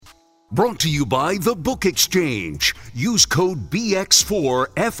Brought to you by The Book Exchange. Use code BX4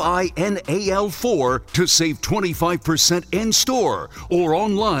 FINAL4 to save 25% in store or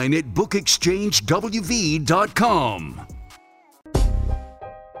online at bookexchangewv.com.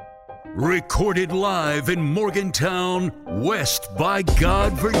 Recorded live in Morgantown, West by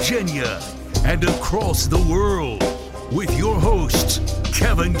God, Virginia, and across the world with your hosts,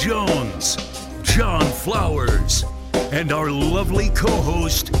 Kevin Jones, John Flowers, and our lovely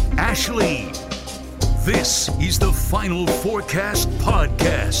co-host, Ashley. This is the Final Forecast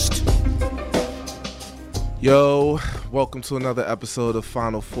Podcast. Yo, welcome to another episode of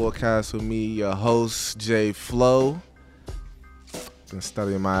Final Forecast with me, your host, Jay Flo. Been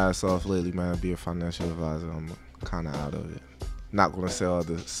studying my ass off lately, man. Be a financial advisor. I'm kind of out of it. Not going to say all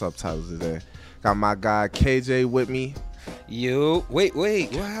the subtitles today. Got my guy, KJ, with me. Yo, wait,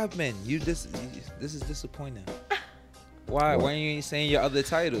 what happened? This is disappointing. Why you ain't saying your other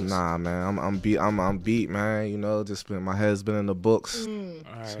titles? Nah, man, I'm beat, man. You know, my head's been in the books. All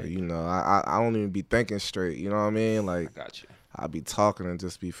right. So you know, I don't even be thinking straight. You know what I mean? Like, I got you. I be talking and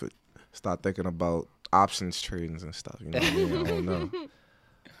just start thinking about options tradings and stuff. You know what I mean? I don't know.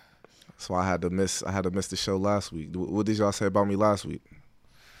 So I had to miss the show last week. What did y'all say about me last week?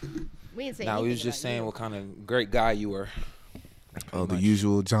 We didn't say we was just saying what kind of great guy you were. Oh, the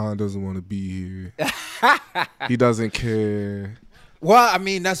usual. John doesn't want to be here. He doesn't care. Well, I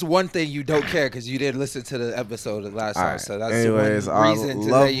mean, that's one thing you don't care because you didn't listen to the episode of last time. Right. So that's anyways, one reason to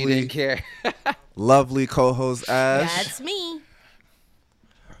say you didn't care. Lovely co-host Ash. That's me.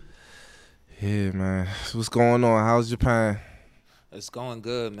 Yeah, man. So what's going on? How's Japan? It's going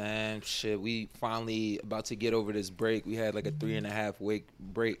good, man. Shit, we finally about to get over this break. We had like a 3.5 week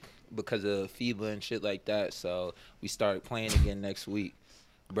break because of fever and shit like that. So we start playing again next week,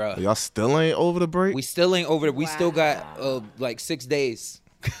 bro. Y'all still ain't over the break? We still ain't over it. We still got Wow. like 6 days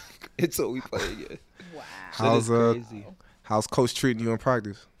until we play again. Wow. How's Coach treating you in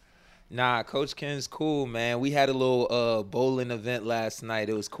practice? Nah, Coach Ken's cool, man. We had a little bowling event last night.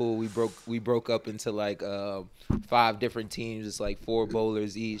 It was cool. We broke up into like 5 different teams. It's like 4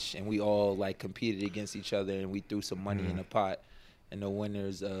 bowlers each, and we all like competed against each other, and we threw some money in a pot, and the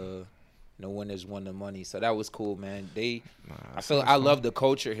winners won the money. So that was cool, man. I love the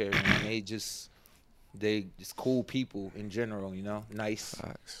culture here, man. They just cool people in general, you know, nice.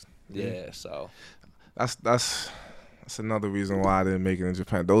 Facts. Yeah, so That's another reason why I didn't make it in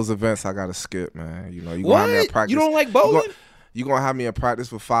Japan. Those events I gotta skip, man. You know, you what? gonna have me at practice. You don't like bowling? You gonna have me in practice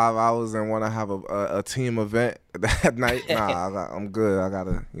for 5 hours and want to have a team event that night? Nah, I'm good. I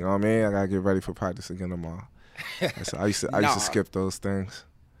gotta, you know what I mean? I gotta get ready for practice again tomorrow. So I used to skip those things.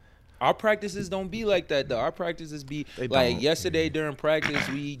 Our practices don't be like that, though. Our practices be like yesterday during practice,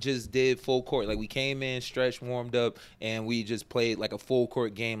 we just did full court. Like we came in, stretched, warmed up, and we just played like a full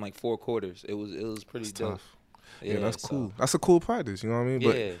court game, like 4 quarters. It was pretty dope. Tough. Yeah, that's cool. That's a cool practice, you know what I mean?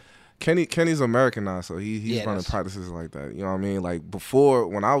 But yeah. Kenny's American now, so he's running practices like that. You know what I mean? Like before,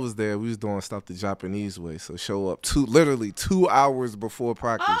 when I was there, we was doing stuff the Japanese way. So show up literally 2 hours before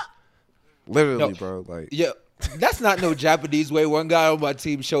practice. Literally, bro. Like, yeah. That's not no Japanese way. One guy on my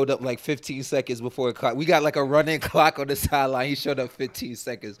team showed up like 15 seconds before the clock. We got like a running clock on the sideline. He showed up 15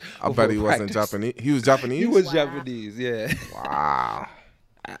 seconds. I bet he wasn't Japanese. He was Japanese? He was Japanese, yeah. Wow.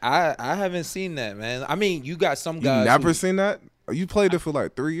 I haven't seen that, man. I mean, you got some guys. You never seen that? You played it for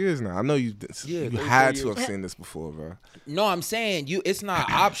like 3 years now. I know you had to have seen this before, bro. No, I'm saying it's not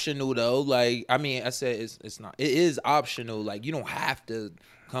optional though. Like, I mean, I said it's not. It is optional. Like, you don't have to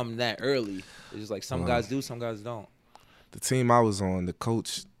come that early. It's just like some guys do, some guys don't. The team I was on, the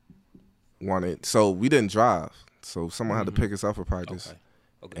coach wanted, so we didn't drive. So someone had to pick us up for practice.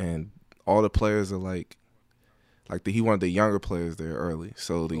 Okay. And all the players are he wanted the younger players there early.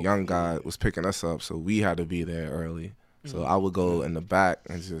 So the young guy was picking us up, so we had to be there early. So I would go in the back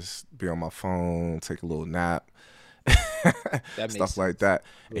and just be on my phone, take a little nap, stuff like that.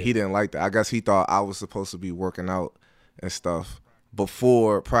 And he didn't like that. I guess he thought I was supposed to be working out and stuff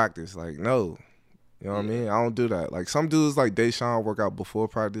before practice. Like, no. You know what I mean? I don't do that. Like, some dudes like Deshaun work out before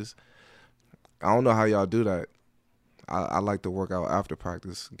practice. I don't know how y'all do that. I like to work out after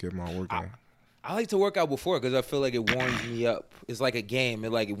practice, get my work in. I like to work out before because I feel like it warms me up. It's like a game.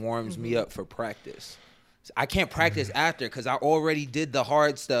 It warms me up for practice. I can't practice after because I already did the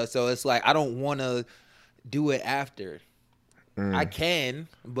hard stuff. So it's like I don't want to do it after. I can,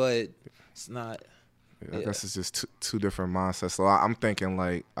 but it's not. Yeah, I guess it's just two different mindsets. So I'm thinking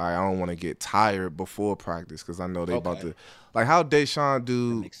like, I don't want to get tired before practice because I know they about to. Like how Deshaun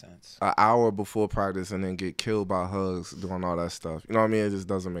do an hour before practice and then get killed by hugs doing all that stuff. You know what I mean? It just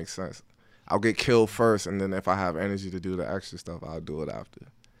doesn't make sense. I'll get killed first, and then if I have energy to do the extra stuff, I'll do it after.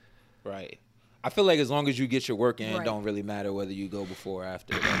 Right. I feel like as long as you get your work in, it Right. don't really matter whether you go before or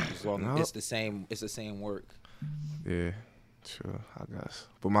after. Like, as long as No. it's the same work. Yeah, sure, I guess.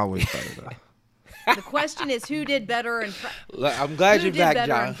 But my way's better though. The question is, who did better in Look, I'm glad who you're did back,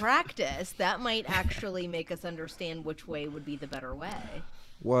 better in John. practice? That might actually make us understand which way would be the better way.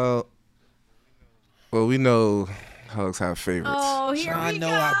 Well, we know Hugs have favorites. Oh, here I we know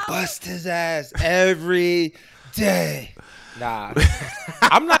go. I bust his ass every day. Nah,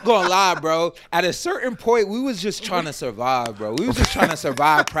 I'm not gonna lie, bro. At a certain point, we was just trying to survive, bro. We was just trying to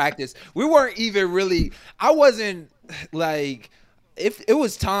survive practice. We weren't even really. I wasn't like. If it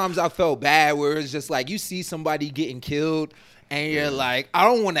was times I felt bad where it's just like you see somebody getting killed and you're like, I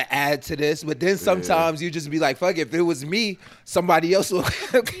don't want to add to this, but then sometimes you just be like, fuck, if it was me, somebody else will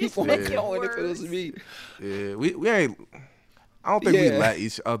keep on make it going if it was worse. me. Yeah, we ain't. I don't think we Yeah. let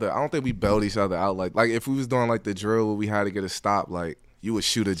each other. I don't think we bailed each other out. Like if we was doing like the drill where we had to get a stop, like you would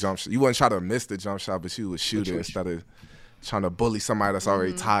shoot a jump shot. You wouldn't try to miss the jump shot, but you would shoot it instead of trying to bully somebody that's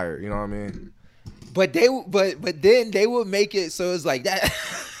already tired. You know what I mean? But then they would make it so it's like that.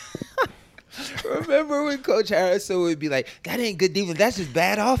 Remember when Coach Harrison would be like, "That ain't good defense. That's just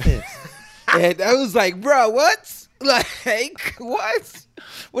bad offense," and I was like, "Bro, what? Like, what?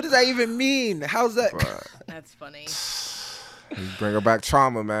 What does that even mean? How's that?" That's funny. You bring her back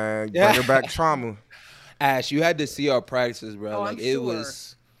trauma, man. You Yeah. Bring her back trauma. Ash, you had to see our practices, bro. Oh, like I'm it sure.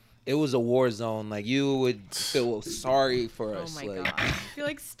 was a war zone. Like you would feel sorry for Oh us. my like, god. You're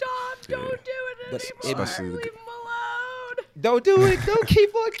like, stop! Don't do it But anymore. especially the- Leave him alone. don't do it. Don't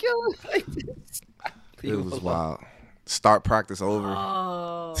keep on killing like this. It was wild. Start practice over.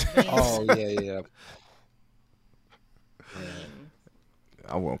 Oh, man. Oh yeah.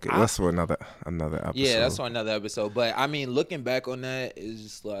 I won't get. That's for another episode. Yeah, that's on another episode. But I mean, looking back on that, is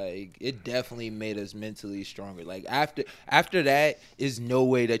just like it definitely made us mentally stronger. Like after that, is no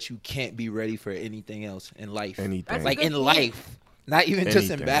way that you can't be ready for anything else in life. Anything. That's Like a in good point. life, not even just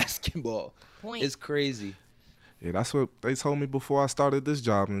in Anything. basketball. Point. It's crazy. Yeah, that's what they told me before I started this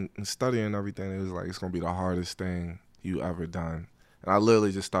job and studying and everything. It was like, it's going to be the hardest thing you ever done. And I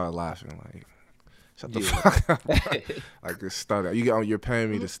literally just started laughing, like, shut the fuck up. Like, this study. You're paying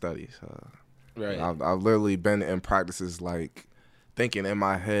me to study. So. Right. I've literally been in practices, like, thinking in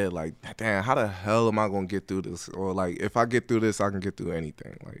my head, like, damn, how the hell am I going to get through this? Or, like, if I get through this, I can get through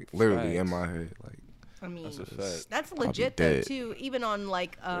anything. Like, literally in my head. Like, I mean, That's a fact. that's I'll be legit though dead. too. Even on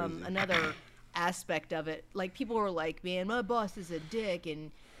like another aspect of it, like people were like, "Man, my boss is a dick,"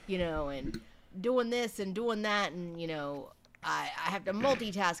 and and doing this and doing that, and I have to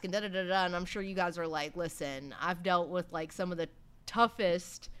multitask and da da da da. And I'm sure you guys are like, "Listen, I've dealt with like some of the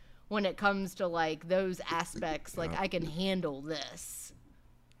toughest when it comes to like those aspects. Like I can handle this."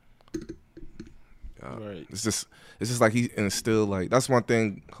 Right. It's just like he instilled, like, that's one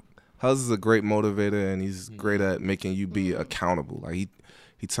thing. Huz is a great motivator, and he's great at making you be accountable. Like,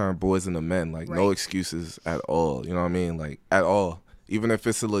 he turned boys into men. Like, no Right. excuses at all. You know what I mean? Like, at all. Even if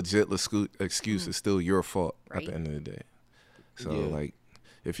it's a legit excuse, it's still your fault at Right. the end of the day. So, Yeah. like,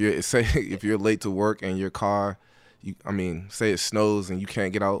 if you're late to work and your car, say it snows and you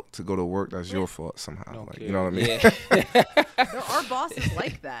can't get out to go to work, that's your fault somehow. Don't Like, care. you know what I mean? Yeah. There are bosses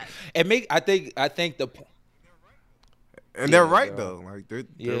like that. I think the And they're Yeah, right, bro. though. Like, they're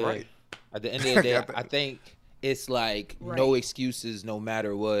Yeah. right. At the end of the day, I think it's like no Right. excuses, no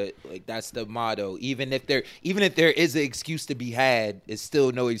matter what. Like that's the motto. Even if there is an excuse to be had, it's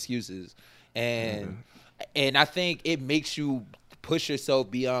still no excuses. And I think it makes you push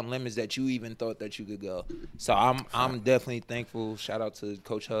yourself beyond limits that you even thought that you could go. So I'm definitely thankful. Shout out to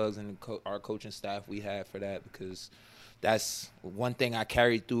Coach Hugs and our coaching staff we had for that, because that's one thing I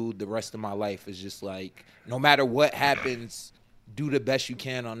carried through the rest of my life is just like no matter what happens, do the best you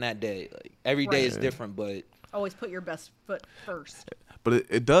can on that day. Like every day is Right. different, but Always put your best foot first. But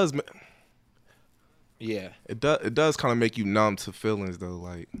it does yeah. it does kind of make you numb to feelings, though.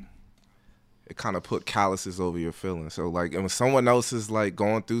 Like, it kind of put calluses over your feelings. So, like, and when someone else is like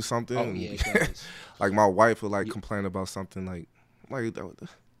going through something, Oh, yeah, it does. like my wife would like complain about something, like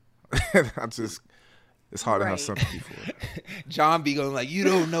I just, it's hard to have Right. sympathy for it. John be going like, you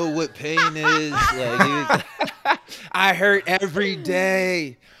don't know what pain is. Like, I hurt every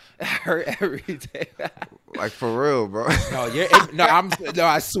day. I hurt every day. Like, for real, bro.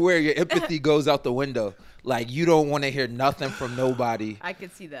 I swear your empathy goes out the window. Like you don't want to hear nothing from nobody, I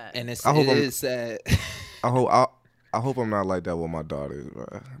could see that. and it is sad. I hope I'm not like that with my daughters, bro.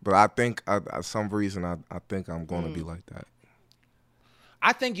 But I think, some reason, I think I'm going to be like that.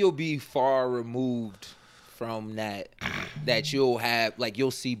 I think you'll be far removed from that you'll have, like, you'll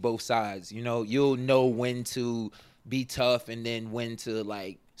see both sides. You'll know when to be tough and then when to,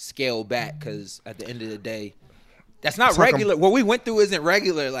 like, scale back, because at the end of the day, that's not regular. What we went through isn't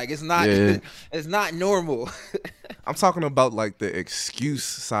regular. Like, it's not. Yeah. It's not normal. I'm talking about like the excuse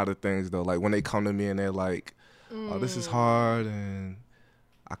side of things though. Like when they come to me and they're like, "Oh, this is hard and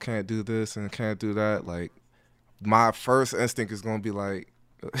I can't do this and can't do that." Like my first instinct is gonna be like,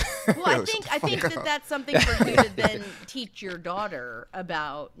 well, I think that's something for you to then teach your daughter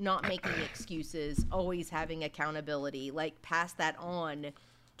about, not making excuses, always having accountability. Like, pass that on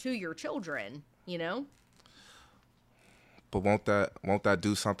to your children, you know? But won't that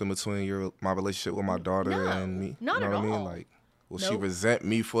do something between my relationship with my daughter and me? Not at all. I mean? Like, will she resent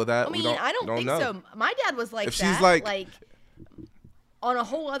me for that? I mean, I don't think so. My dad was like if that. She's like on a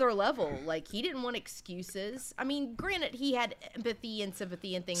whole other level. Like, he didn't want excuses. I mean, granted, he had empathy and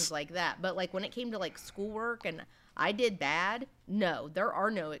sympathy and things like that. But, like, when it came to, like, schoolwork and I did bad, no, there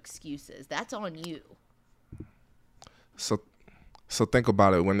are no excuses. That's on you. So think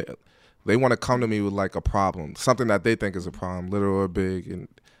about it. When they want to come to me with, like, a problem, something that they think is a problem, little or big, and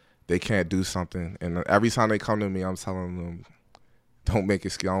they can't do something. And every time they come to me, I'm telling them, don't make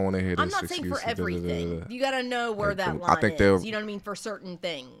excuses. I don't want to hear this. I'm not saying for everything. You got to know where that line is. You know what I mean? For certain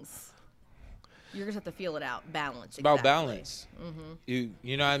things, you're gonna have to feel it out. Balance. It's about balance. Mm-hmm.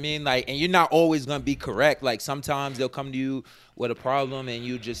 You know what I mean? Like, and you're not always gonna be correct. Like, sometimes they'll come to you with a problem, and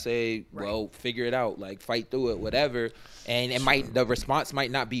you just say, "Well, figure it out. Like, fight through it, whatever." And the response might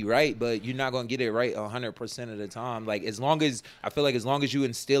not be right, but you're not gonna get it right 100% of the time. Like, as long as you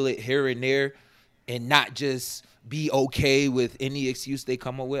instill it here and there, and not just be okay with any excuse they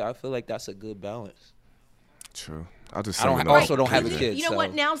come up with, I feel like that's a good balance. True. I also don't have a kid. You know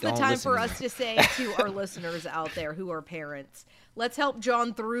what? Now's the time for us to say to our listeners out there who are parents, let's help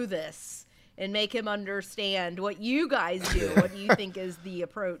John through this and make him understand what you guys do, what you think is the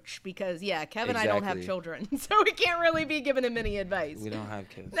approach. Because, Kevin and I don't have children, so we can't really be giving him any advice. We don't have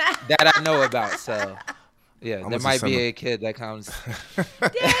kids. That I know about, so... Yeah, there might be a kid that comes.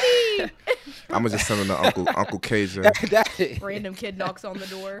 Daddy! I'm gonna just send him to Uncle KJ. Daddy. Random kid knocks on the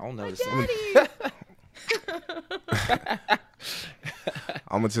door. I don't know. Daddy!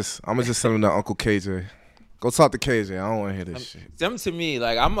 I'm gonna just send him to Uncle KJ. Go talk to KJ. I don't want to hear this shit. Them to me,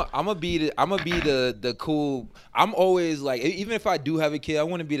 like I'm gonna be the cool. I'm always like, even if I do have a kid, I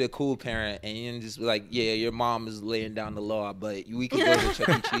want to be the cool parent and just be like, yeah, your mom is laying down the law, but we can go to Chuck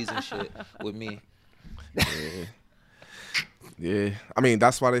E. Cheese and shit with me. Yeah. I mean,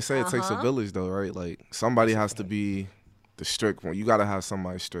 that's why they say it takes a village, though, right? Like, somebody has to be the strict one. You gotta have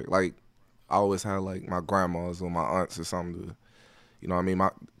somebody strict. Like, I always had like my grandmas or my aunts or something to, you know what I mean,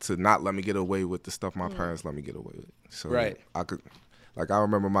 to not let me get away with the stuff my parents let me get away with. So I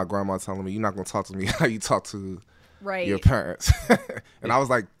remember my grandma telling me, "You're not gonna talk to me how you talk to your parents." And I was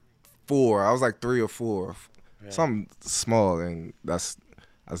like 4. I was like 3 or 4, something small, and that's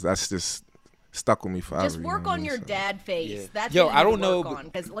just stuck with me forever. Just work on your dad face. Yeah. That's what I don't know.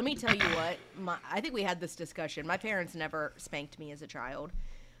 Because let me tell you what, I think we had this discussion. My parents never spanked me as a child,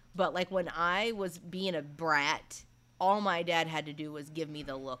 but like when I was being a brat, all my dad had to do was give me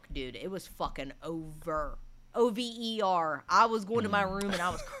the look, dude. It was fucking over. OVER. I was going to my room and I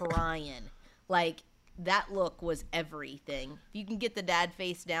was crying. Like, that look was everything. If you can get the dad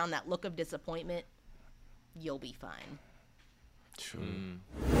face down, that look of disappointment, you'll be fine. True.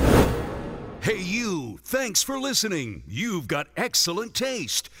 Hey, you, thanks for listening. You've got excellent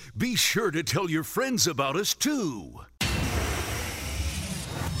taste. Be sure to tell your friends about us, too.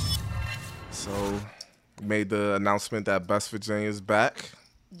 So, we made the announcement that Best Virginia's back.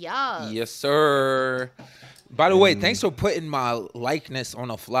 Yeah. Yes, sir. By the way, thanks for putting my likeness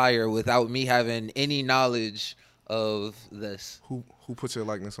on a flyer without me having any knowledge of this. Who put your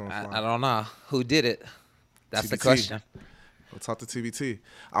likeness on a flyer? I don't know. Who did it? That's TBT. The question. We'll talk to TBT.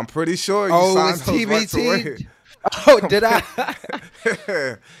 I'm pretty sure you signed those rights away. Oh, did I?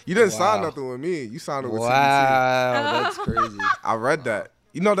 You didn't sign nothing with me. You signed it with TBT. Wow, that's crazy. I read that.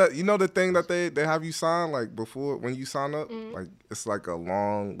 You know the thing that they have you sign, like, before when you sign up? Like, it's like a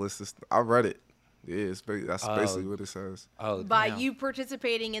long list of stuff. I read it. Yeah, that's basically what it says. Oh, by you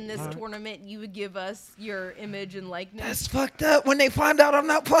participating in this tournament, you would give us your image and likeness. That's fucked up. When they find out I'm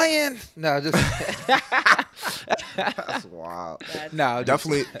not playing, no, just that's wild. No,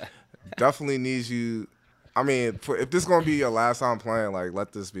 definitely needs you. I mean, if this is gonna be your last time playing, like,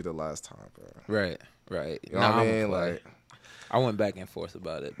 let this be the last time, bro. Right. You know what I mean? Like, I went back and forth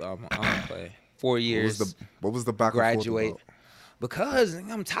about it, but I'm gonna play 4 years. What was the back graduate? And forth about? Because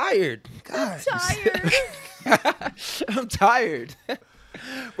I'm tired. God. I'm tired. I'm tired.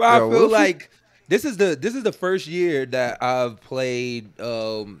 Well, I feel like this is the first year that I've played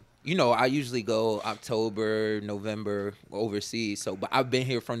you know, I usually go October, November overseas. So, but I've been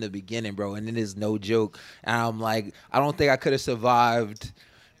here from the beginning, bro, and it is no joke. And I'm like, I don't think I could have survived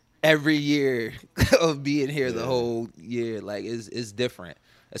every year of being here the whole year. Like, it's different,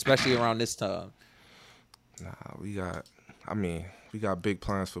 especially around this time. Nah, we got big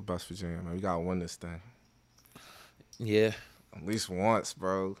plans for West Virginia, man. We gotta win this thing. Yeah. At least once,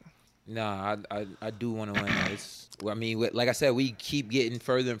 bro. Nah, I do want to win. I mean, like I said, we keep getting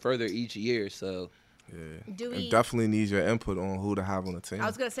further and further each year. So yeah, Do we definitely need your input on who to have on the team. I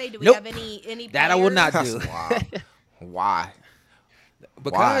was gonna say, do we Nope. have any that I will not players? do. Why?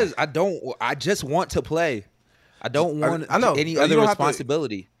 Because I just want to play. I don't want I know. any You other don't have to-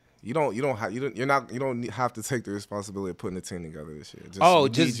 responsibility. You don't have to take the responsibility of putting the team together this year.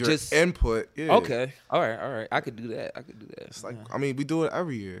 Need your input. Yeah. Okay. All right. I could do that. It's like, I mean, we do it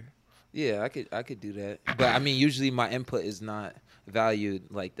every year. Yeah, I could do that. But I mean, usually my input is not valued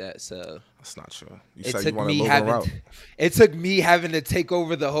like that. So That's not true. You it said you took want me to having route. it took me having to take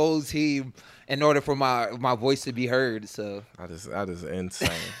over the whole team in order for my voice to be heard. So That is insane.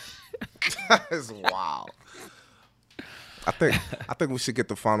 That is wild. I think we should get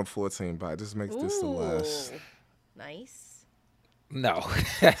the Final 14 back. Just makes this the last. Nice. no.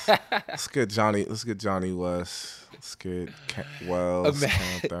 Let's get Johnny West. Let's get Wells.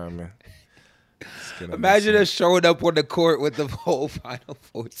 Cam Thurman. Imagine us showing up on the court with the whole Final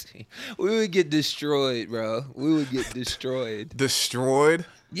 14. We would get destroyed, bro. We would get destroyed. Destroyed?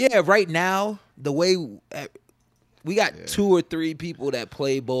 Yeah, right now, the way we got 2 or 3 people that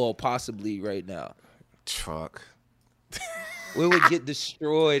play ball possibly right now. Truck. We would get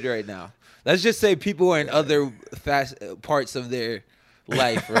destroyed right now. Let's just say people are in other fast parts of their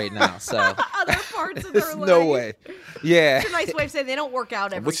life right now. So Other parts of their there's life. no way. Yeah. It's a nice way of saying they don't work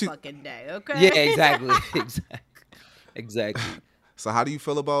out every fucking day, okay? Yeah, exactly. Exactly. So how do you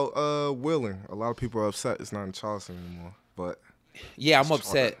feel about Wheeling? A lot of people are upset it's not in Charleston anymore. But yeah, I'm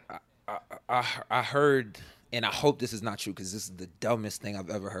upset. I heard, and I hope this is not true because this is the dumbest thing I've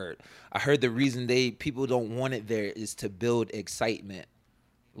ever heard. I heard the reason people don't want it there is to build excitement.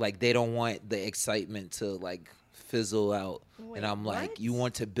 Like they don't want the excitement to like fizzle out. Wait, and I'm like, what? you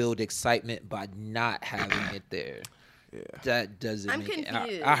want to build excitement by not having it there. yeah. That doesn't I'm make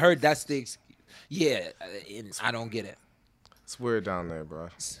confused. it. I heard that's the yeah, and I don't get it. It's weird down there, bro.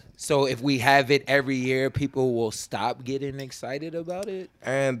 So if we have it every year, people will stop getting excited about it.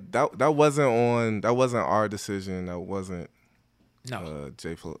 And that wasn't our decision. That wasn't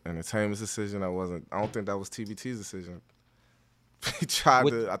J Flow Entertainment's decision. I don't think that was TBT's decision.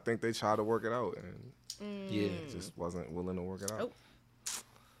 I think they tried to work it out and Yeah, just wasn't willing to work it out. Oh.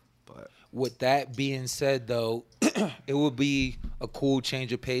 But with that being said, though, it would be a cool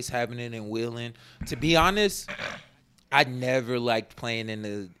change of pace happening in Wheeling. To be honest, I never liked playing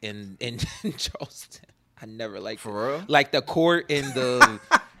in Charleston. I never liked For real? Like the court in the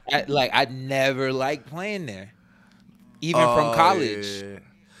I never liked playing there, even from college. Yeah.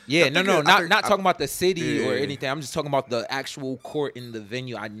 Yeah, not talking about the city or anything. I'm just talking about the actual court in the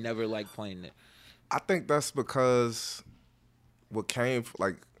venue. I never liked playing there. I think that's because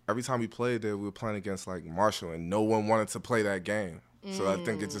every time we played there, we were playing against like Marshall, and no one wanted to play that game. So I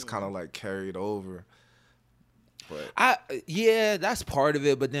think it just kind of like carried over. But that's part of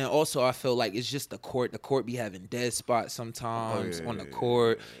it. But then also I feel like it's just the court. The court be having dead spots sometimes on the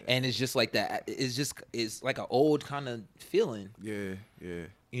court, and it's just like that. It's like an old kind of feeling. Yeah.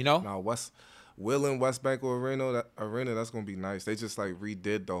 You know? Now Wheeling West Bank Arena, that's gonna be nice. They just like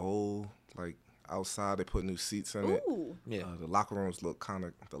redid the whole like outside. They put new seats in it. Ooh. Yeah. The locker rooms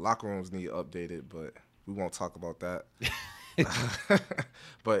the locker rooms need updated, but we won't talk about that.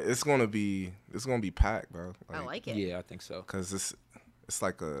 But it's gonna be packed, bro. I like it. Yeah, I think so. Cause it's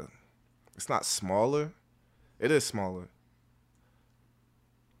like it's not smaller. It is smaller,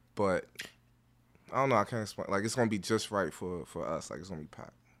 but I don't know. I can't explain. Like it's gonna be just right for us. Like it's gonna be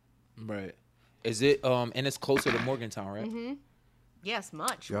packed. Right. Is it and it's closer to Morgantown, right? Mm-hmm. Yes,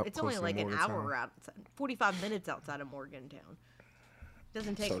 much. Yep, It's only close to like an Morgantown. hour outside, 45 minutes outside of Morgantown.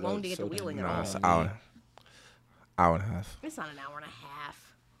 Doesn't take So long to get to that- Wheeling nah, at all. It's an hour and a half. It's not an hour and a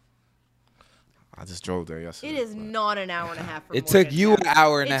half. I just drove there yesterday. It is not an hour and a half from It took you an Morgantown.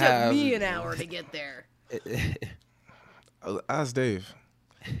 hour and a half. It took me an hour to get there. Ask Dave.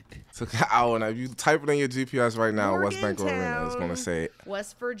 Took an hour. Now, if you type it in your GPS right now, West Bank Arena, it's gonna say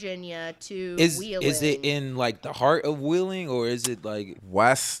West Virginia to Wheeling. Is it in like the heart of Wheeling, or is it like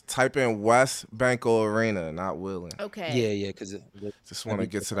West? Type in West Banco Arena, not Wheeling. Okay. Yeah, because Just want to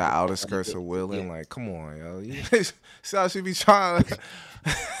get to the outer skirts of Wheeling. Like, come on, yo. See how she be trying.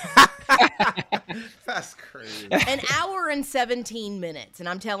 That's crazy. An hour and 17 minutes, and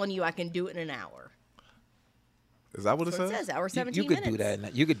I'm telling you, I can do it in an hour. Is that what it That's what says? it says. Hour 17 you could minutes. do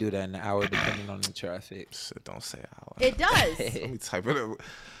that. You could do that in an hour, depending on the traffic. Shit, don't say hour. It does. Let me type it in.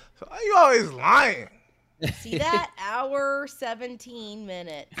 So, you always lying. See that? Hour 17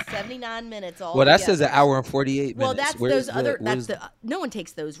 minutes, 79 minutes all. Well, that together. says an hour and 48 minutes. Well, that's Where's those the- other. where's That's the. No one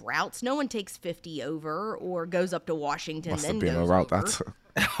takes those routes. No one takes 50 over or goes up to Washington. Must then have been goes a route. over. That's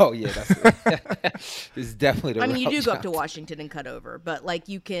Oh yeah, that's it's definitely the I mean, you route, do go up to John. Washington and cut over, but like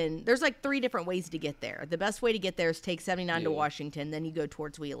you can. There's like 3 different ways to get there. The best way to get there is take 79 to Washington, then you go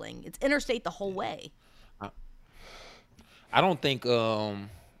towards Wheeling. It's interstate the whole way. I don't think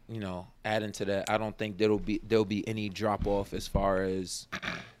adding to that, I don't think there'll be any drop off as far as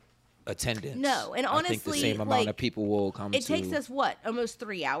attendance. No, and I think the honestly, same amount like, of people will come. It takes us what, almost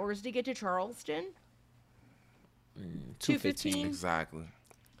 3 hours to get to Charleston. 2:15. exactly.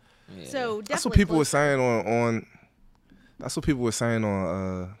 Yeah. So That's what definitely people were close. saying on. That's what people were saying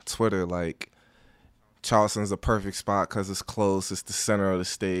on Twitter. Like, Charleston's a perfect spot because it's close. It's the center of the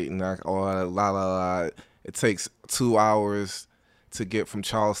state, and like all that, la. It takes 2 hours to get from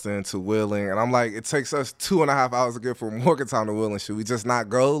Charleston to Wheeling, and I'm like, it takes us 2.5 hours to get from Morgantown to Wheeling. Should we just not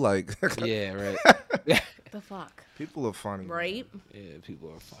go? Like, Yeah, right. The fuck, people are funny, right? Yeah, people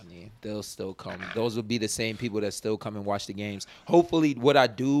are funny. They'll still come. Those will be the same people that still come and watch the games. Hopefully, what I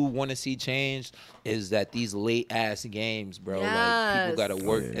do want to see change is that these late ass games, bro. Like, people gotta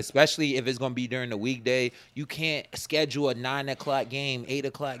work, especially if it's gonna be during the weekday. You can't schedule a 9 o'clock game, 8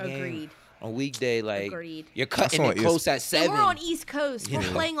 o'clock game Agreed. on weekday. Like, Agreed. you're cutting That's it on close at And 7. we're on East Coast. You We're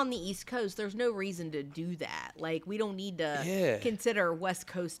know. playing on the East Coast. There's no reason to do that. Like, we don't need to consider West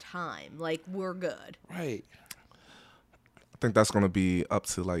Coast time. Like, we're good. Right. I think that's gonna be up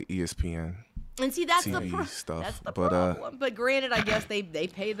to like ESPN. And see, that's the TV stuff. That's the But, problem. But granted, I guess they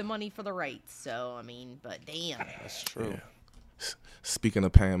pay the money for the rights. So I mean, but damn. That's true. Speaking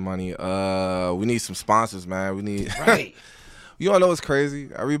of paying money, we need some sponsors, man. We need. Right. You all know what's crazy?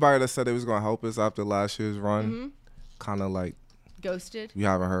 Everybody that said they was gonna help us after last year's run, kind of like Ghosted. we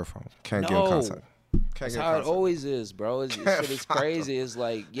haven't heard from. Can't get in No. contact. That's how it always is, bro. Shit is crazy. It's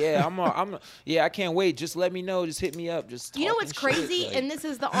like, yeah, I can't wait. Just let me know. Just hit me up. Just You know what's talking shit, crazy? like- And this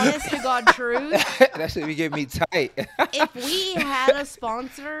is the honest to God truth. that should be getting me tight. If we had a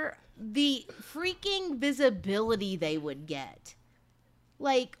sponsor, the freaking visibility they would get.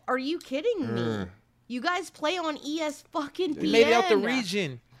 Like, are you kidding me? You guys play on ES fucking We made it out the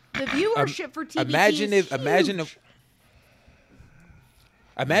region. The viewership for TBT Imagine is if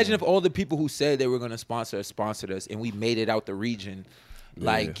Imagine if all the people who said they were going to sponsor us sponsored us, and we made it out the region.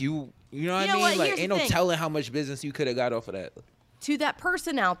 Like you know what I mean? what? Like, Here's ain't the no thing. telling how much business you could have got off of that. To that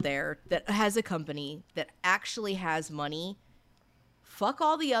person out there that has a company that actually has money, fuck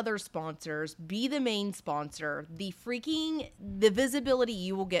all the other sponsors. Be the main sponsor. The visibility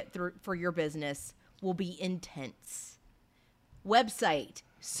you will get through for your business will be intense. Website,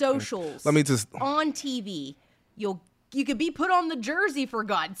 socials. Let me just. on TV. You could be put on the jersey, for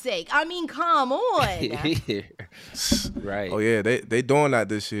God's sake. I mean, come on. Right. Oh yeah, they doing that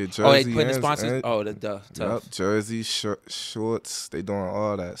this year. Jersey Oh, they putting the and- sponsors. and- Oh, the tough. Yep, jersey, shorts. They doing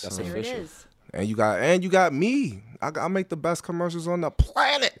all that. That's so. There it official. is. And you got me. I make the best commercials on the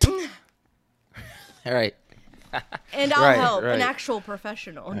planet. All right. And I'll Right, help. right. An actual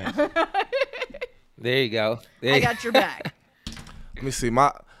professional. There you go. I got your back. Let me see.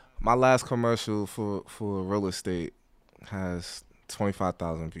 My last commercial for real estate has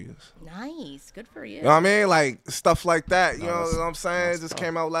 25,000 views. Nice. Good for you. You know what I mean? Like stuff like that. You know that's- what I'm saying? It that's just tough.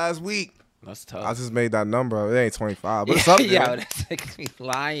 came out last week. That's tough. I just made that number. It ain't 25, but it's up there. Yeah, that's like me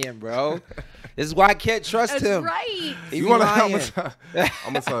lying, bro. This is why I can't trust That's him. right. He You be want lying. to?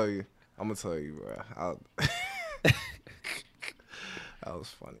 I'm gonna tell you. I'm gonna tell you, bro. That was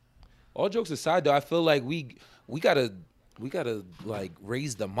funny. All jokes aside, though, I feel like we gotta like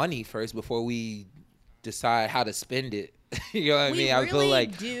raise the money first before we decide how to spend it. You know what I We mean? I feel really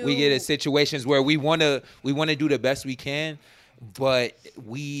like do. we get in situations where we wanna do the best we can, but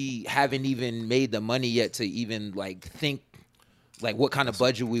we haven't even made the money yet to even like think like what kind of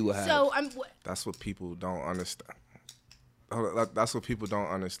budget we will have. So That's what people don't understand. That's what people don't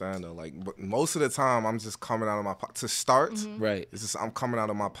understand though. Like, but most of the time, I'm just coming out of my pocket to start. Right. It's just I'm coming out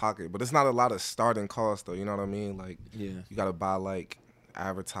of my pocket, but it's not a lot of starting costs though. You know what I mean? Like, Yeah. you gotta buy like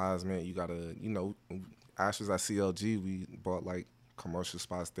advertisement. You gotta, Ashes at CLG, we bought like commercial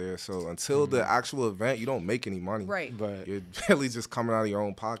spots there. So until the actual event, you don't make any money. Right. You're really just coming out of your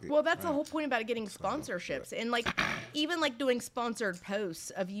own pocket. Well, that's the whole point about getting sponsorships. And like even like doing sponsored posts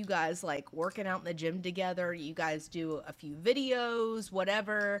of you guys like working out in the gym together, you guys do a few videos,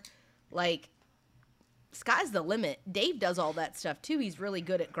 whatever. Like sky's the limit. Dave does all that stuff too. He's really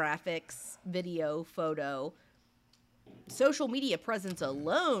good at graphics, video, photo. Social media presence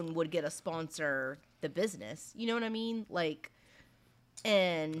alone would get a sponsor the business. You know what I mean? Like,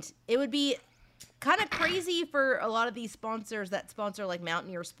 and it would be kind of crazy for a lot of these sponsors that sponsor like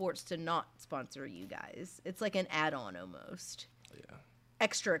Mountaineer Sports to not sponsor you guys. It's like an add-on almost. Yeah.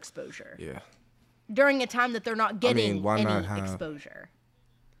 Extra exposure. Yeah. During a time that they're not getting why any not have... exposure.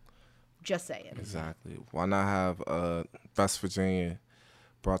 Just saying. Exactly. Why not have Best Virginia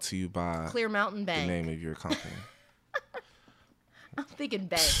brought to you by Clear Mountain Bank, the name of your company? I'm thinking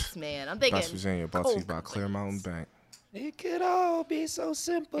banks, man. I'm thinking Best Virginia brought to you by Clear Mountain Bank. It could all be so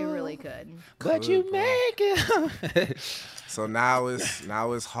simple. It really could. But you make it. So now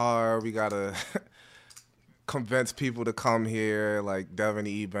it's hard. We gotta convince people to come here, like Devin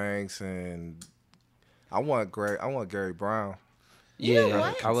Ebanks, and I want Gary Brown. You know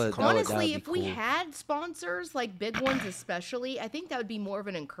what? Honestly, if cool. we had sponsors, like big ones especially, I think that would be more of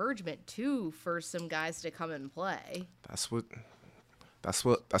an encouragement too for some guys to come and play. That's what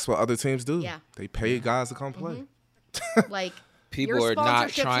other teams do. Yeah. They pay guys to come play. Mm-hmm. Like people your are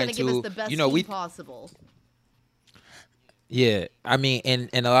not sponsorship's trying gonna give us the best team possible. Yeah, I mean, and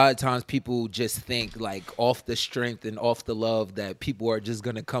a lot of times people just think like off the strength and off the love that people are just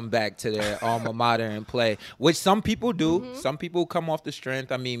gonna come back to their alma mater and play, which some people do. Mm-hmm. Some people come off the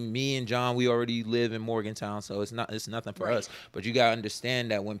strength. I mean, me and John, we already live in Morgantown, so it's nothing for us. But you gotta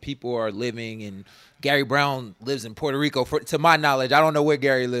understand that when people are living in, Gary Brown lives in Puerto Rico. To my knowledge, I don't know where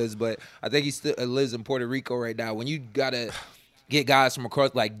Gary lives, but I think he still lives in Puerto Rico right now. When you gotta get guys from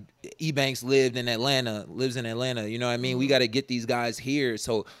across, like Ebanks lives in Atlanta, you know what I mean? We got to get these guys here.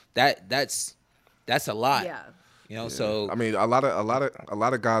 So that's a lot. Yeah. You know, so I mean, a lot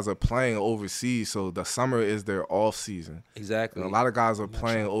of guys are playing overseas, so the summer is their off season. Exactly. And a lot of guys are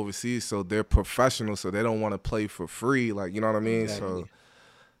playing overseas, so they're professional, so they don't want to play for free, like, you know what I mean? Exactly.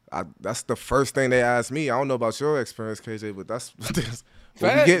 So that's the first thing they ask me. I don't know about your experience, KJ, but that's what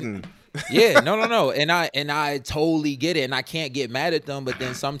we getting. Yeah, no, and I totally get it, and I can't get mad at them. But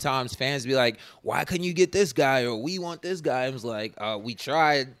then sometimes fans be like, "Why couldn't you get this guy?" Or "We want this guy." I was like, "We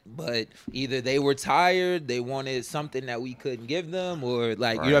tried, but either they were tired, they wanted something that we couldn't give them, or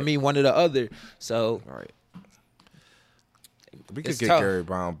like you know what I mean, one or the other." So we could get tough. Gary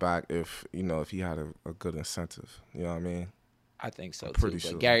Brown back if he had a good incentive. You know what I mean? I think so pretty too.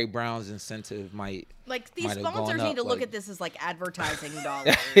 sure. But Gary Brown's incentive might these sponsors need to look at this as like advertising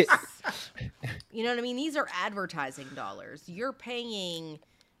dollars. You know what I mean? These are advertising dollars. You're paying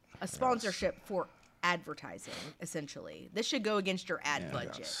a sponsorship for advertising, essentially. This should go against your ad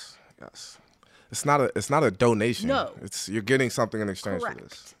budget. Yes. It's not a donation. No. You're getting something in exchange Correct. for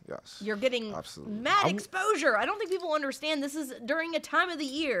this. Yes. You're getting absolutely mad exposure. I don't think people understand this is during a time of the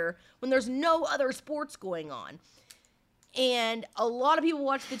year when there's no other sports going on. And a lot of people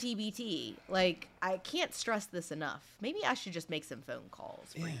watch the TBT. Like, I can't stress this enough. Maybe I should just make some phone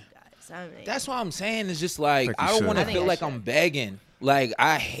calls for you guys. I mean, that's what I'm saying. It's just like I don't want to feel like I'm begging. Like,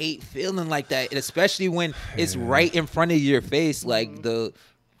 I hate feeling like that, especially when it's right in front of your face. Like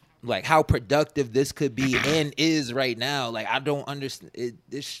how productive this could be and is right now. Like, I don't understand it.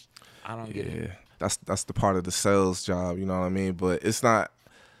 I don't get it. That's the part of the sales job. You know what I mean? But it's not.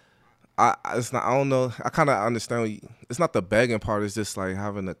 It's not. I don't know. I kind of understand. It's not the begging part. It's just like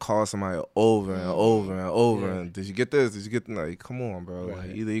having to call somebody over and over and over. Yeah. And did you get this? Did you get like? Come on, bro. Right.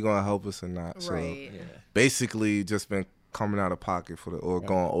 Like, either you're gonna help us or not. So basically, just been coming out of pocket going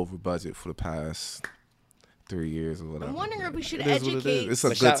over budget for the past 3 years or whatever. I'm wondering if we should educate. It's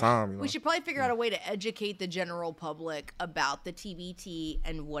a good time. We should probably figure out a way to educate the general public about the TBT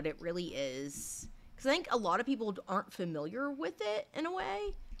and what it really is. Because I think a lot of people aren't familiar with it in a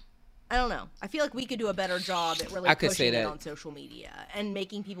way. I don't know. I feel like we could do a better job at really pushing it on social media and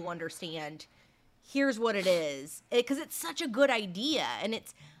making people understand here's what it is. Because it's such a good idea. And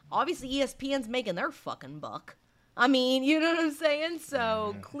it's obviously ESPN's making their fucking buck. I mean, you know what I'm saying?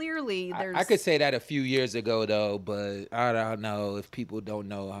 So clearly there's... I could say that a few years ago, though, but I don't know if people don't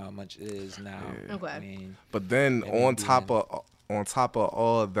know how much it is now. Yeah. Okay. I mean, but then on top of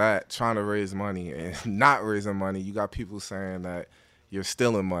all of that, trying to raise money and not raising money, you got people saying that you're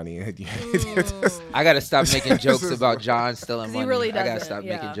stealing money. I gotta stop making jokes about John stealing money. Really I gotta stop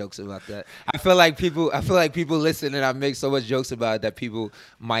making jokes about that. I feel like people listen and I make so much jokes about it that people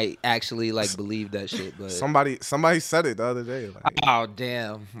might actually like believe that shit. But somebody said it the other day. Like, oh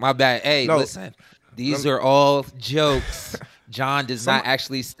damn, my bad. Hey, No. listen, these are all jokes. John does not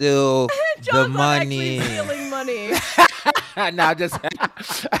actually steal the money. John's not actually stealing money. Nah,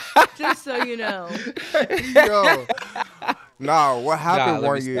 Just so you know. Yo. Nah, what happened let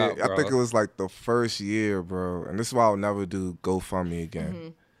one me year, stop, I think it bro. was like the first year, bro. And this is why I'll never do GoFundMe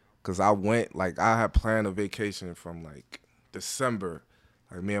again. Because I went, like, I had planned a vacation from, like, December.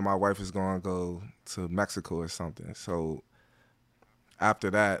 Like, me and my wife was going to go to Mexico or something. So after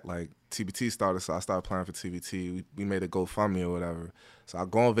that, like, TBT started, so I started planning for TBT. We made a GoFundMe or whatever. So I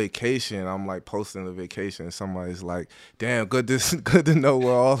go on vacation. I'm like posting the vacation. And somebody's like, "Damn, good to know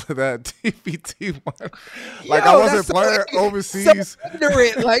where all of that TBT went." Like, I wasn't playing overseas. So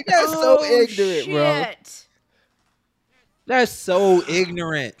ignorant, like that's so ignorant, bro. Shit. That's so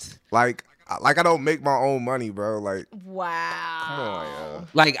ignorant. Like I don't make my own money, bro. Like, Wow. come on, yo.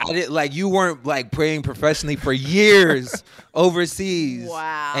 Like I did, like you weren't like praying professionally for years overseas.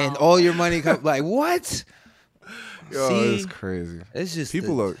 Wow. And all your money come like what? Yo, See? it's crazy. It's just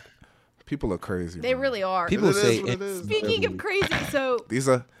People are crazy. They bro. really are. People It is say what it is. Speaking of crazy, so These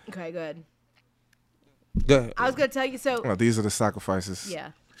are okay, good. Good. I was gonna tell you. So these are the sacrifices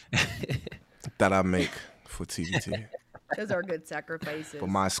yeah, that I make for TBT, those are good sacrifices for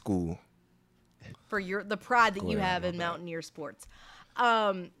my school. for the pride that you have in mountaineer sports.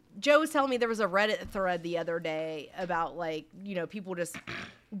 Joe was telling me there was a Reddit thread the other day about like people just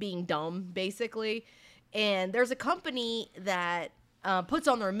being dumb basically, and there's a company that puts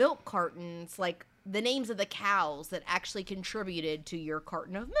on their milk cartons like the names of the cows that actually contributed to your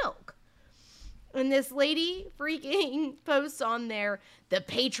carton of milk. And this lady freaking posts on there, "The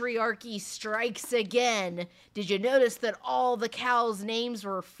patriarchy strikes again. Did you notice that all the cows' names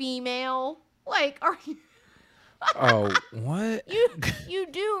were female?" Like, are you... Oh, what? You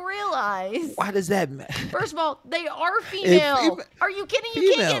do realize. Why does that matter? First of all, they are female. Are you kidding?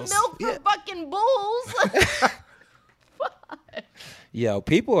 You can't get females, milk from yeah. fucking bulls. Yo,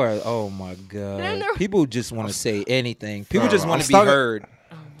 people are. Oh my Then god. there- People just want to say anything. People Bro, just want I'm to be starting- heard.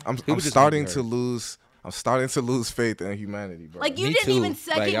 I'm just wanna starting be to heard. lose. I'm starting to lose faith in humanity, bro. Like you Me didn't too. even Like,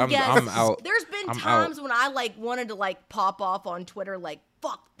 second I'm guess. out. There's been I'm times out. when I like wanted to like pop off on Twitter like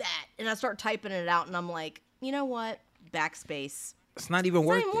fuck that, and I start typing it out, and I'm like, you know what? Backspace. It's not even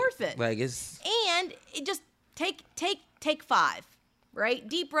worth even worth it. Like it's. And it just take 5, right?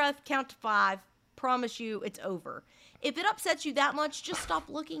 Deep breath, count to 5. Promise you, it's over. If it upsets you that much, just stop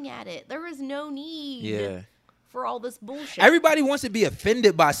looking at it. There is no need Yeah. for all this bullshit. Everybody wants to be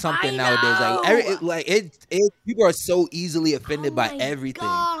offended by something I nowadays. know. Like people are so easily offended Oh by my everything.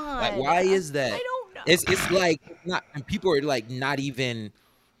 God. Like why is that? I don't know. It's like not. And people are like not even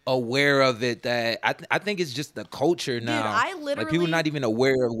aware of it. That I think it's just the culture now. I like people literally- not even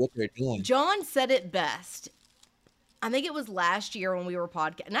aware of what they're doing. John said it best. I think it was last year when we were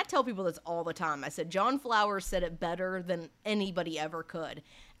podcasting. And I tell people this all the time. I said, John Flowers said it better than anybody ever could.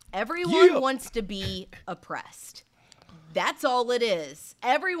 Everyone wants to be oppressed. That's all it is.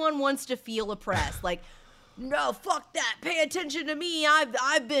 Everyone wants to feel oppressed. Like, no, fuck that. Pay attention to me. I've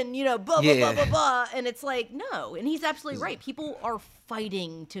been, blah, blah, blah, blah, blah. And it's like, no. And he's absolutely right. People are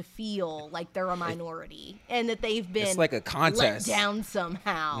fighting to feel like they're a minority and that they've been It's like a contest. let down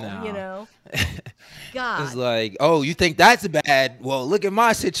somehow, No. God. It's like, oh, you think that's bad? Well, look at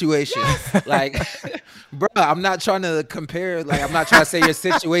my situation. Like, bro, I'm not trying to compare. Like, I'm not trying to say your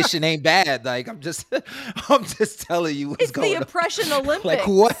situation ain't bad. Like, I'm just telling you what's It's going the on. oppression Olympics. Like,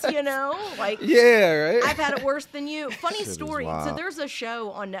 what? Like, Yeah, right. I've had it worse than you. Funny Shit is story. So wild. there's a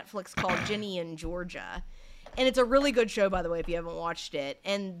show on Netflix called Ginny in Georgia. And it's a really good show, by the way, if you haven't watched it.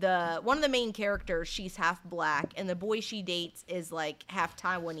 And one of the main characters, she's half black, and the boy she dates is like half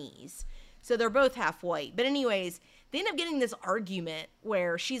Taiwanese. So they're both half white. But anyways, they end up getting this argument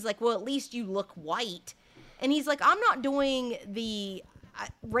where she's like, well, at least you look white. And he's like, I'm not doing the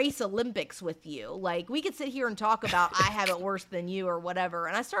race Olympics with you. Like, we could sit here and talk about I have it worse than you or whatever.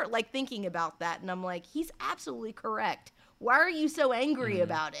 And I start like thinking about that, and I'm like, he's absolutely correct. Why are you so angry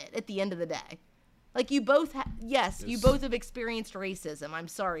about it at the end of the day? Like, you both you both have experienced racism. I'm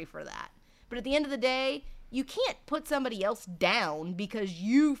sorry for that. But at the end of the day, you can't put somebody else down because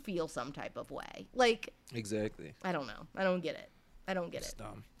you feel some type of way. Like, Exactly. I don't know. I don't get it. It's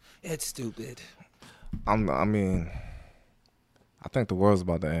dumb. It's stupid. I think the world's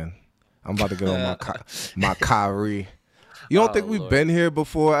about to end. I'm about to get on my Kyrie. You don't think we've Lord. been here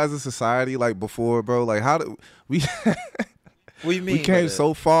before as a society? Like before, bro? Like how do we? What do you mean? We came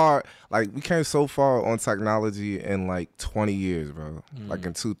so far. Like, we came so far on technology in like 20 years, bro. Like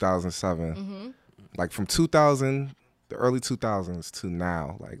in 2007. Like from 2000, the early 2000s to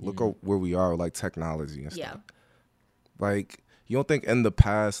now. Like, look where we are with like technology and stuff. Like, you don't think in the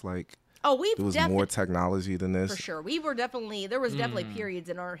past, like, there was more technology than this? For sure. There was definitely periods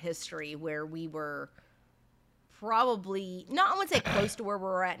in our history where we were probably, I wouldn't say close to where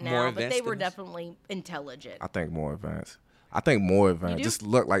we're at now, but they were definitely intelligent. I think more advanced. Just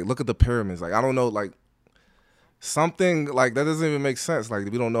look at the pyramids. Like, I don't know, like, something like that doesn't even make sense. Like,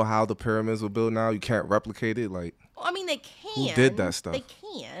 we don't know how the pyramids were built now. You can't replicate it. Like, well, I mean, they can. Who did that stuff? They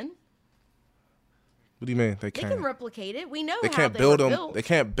can. What do you mean they can? They can replicate it. We know they can't build them. They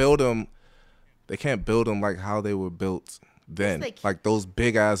can't build them. They can't build them like how they were built then. Yes, like those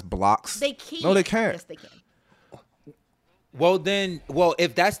big ass blocks. They can't. No, they can't. Yes, they can. Well,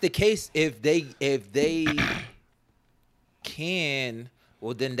 if that's the case, if they can,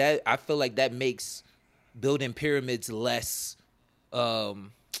 well, then that, I feel like that makes building pyramids less,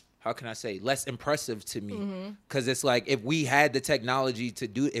 how can I say, less impressive to me. Because it's like, if we had the technology to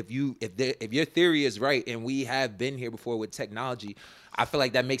do, if your theory is right and we have been here before with technology, I feel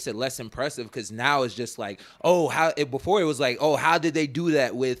like that makes it less impressive, because now it's just like, before it was like, how did they do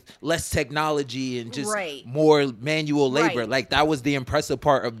that with less technology and just more manual labor? Like, that was the impressive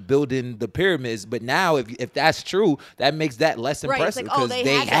part of building the pyramids. But now, if that's true, that makes that less impressive, because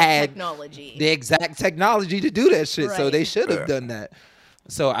they had technology, the exact technology to do that shit. So they should have done that.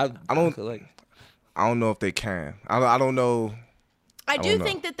 So I don't feel like, I don't know if they can. I don't know. I do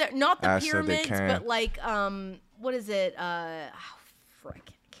think that they're not the pyramids, but like what is it? Frick,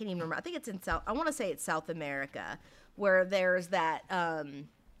 I can't even remember. I think it's in South. I want to say it's South America, where there's that.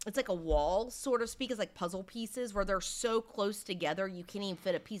 It's like a wall, sort of speak. It's like puzzle pieces where they're so close together you can't even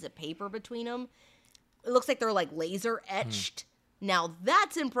fit a piece of paper between them. It looks like they're like laser etched. Now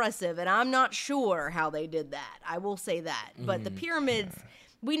that's impressive, and I'm not sure how they did that. I will say that. But the pyramids,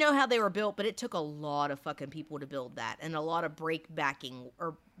 we know how they were built, but it took a lot of fucking people to build that, and a lot of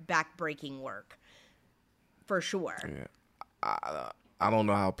back-breaking work, for sure. Yeah. I don't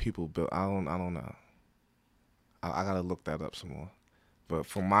know how people built. I don't know. I gotta look that up some more. But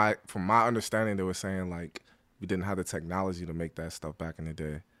from my understanding, they were saying like we didn't have the technology to make that stuff back in the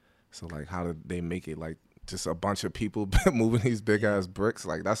day. So like, how did they make it? Like, just a bunch of people moving these big ass bricks?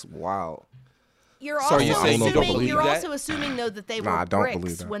 Like, that's wild. You're also assuming though that they were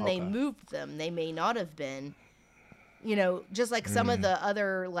bricks when they moved them. They may not have been. You know, just like some of the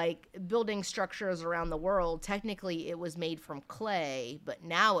other like building structures around the world, technically it was made from clay, but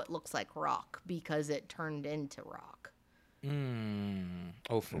now it looks like rock because it turned into rock. From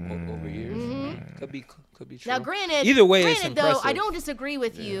over years, could be true. Now, granted, either way, it's though, I don't disagree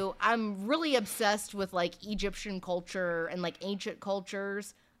with you. I'm really obsessed with like Egyptian culture and like ancient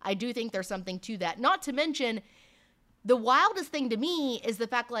cultures. I do think there's something to that. Not to mention, the wildest thing to me is the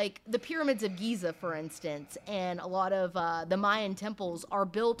fact, like, the pyramids of Giza, for instance, and a lot of the Mayan temples are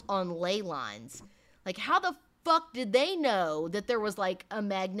built on ley lines. Like, how the fuck did they know that there was, like, a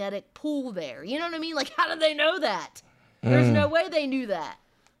magnetic pool there? You know what I mean? Like, how did they know that? There's no way they knew that.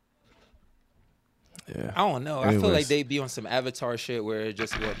 Yeah. I don't know. Anyways. I feel like they be on some Avatar shit where it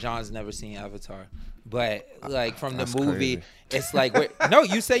just, John's never seen Avatar. But, like, from the movie, crazy. It's like, no,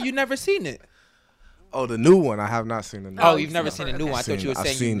 you say you never seen it. Oh, the new one. I have not seen the new one. Oh, you've never seen the new one. I thought you were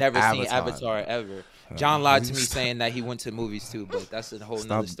saying you've never seen Avatar ever. John lied to me saying that he went to movies too, but that's a whole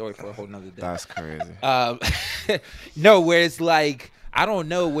nother story for a whole nother day. That's crazy. No, where it's like, I don't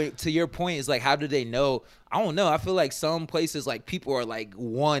know. To your point, it's like, how do they know? I don't know. I feel like some places, like, people are like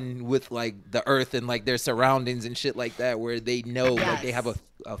one with like the earth and like their surroundings and shit like that, where they know, like, they have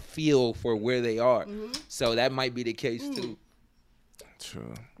a feel for where they are. So that might be the case too.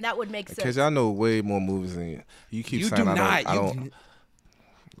 True. That would make sense. Because I know way more movies than you. You keep saying I don't.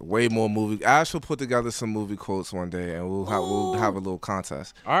 Way more movies. Ash will put together some movie quotes one day, and we'll have a little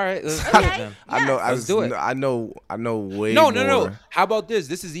contest. All right, let's do it then. Let's do it. I know way more. No. How about this?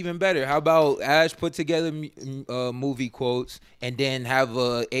 This is even better. How about Ash put together movie quotes, and then have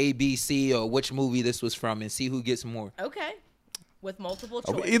a B, C, or which movie this was from, and see who gets more. Okay. With multiple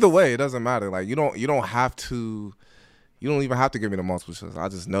choice. Either way, it doesn't matter. Like, you don't have to. You don't even have to give me the multiple choice. I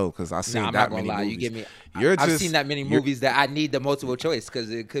just know because I've seen that many movies. You give me. I've seen that many movies that I need the multiple choice because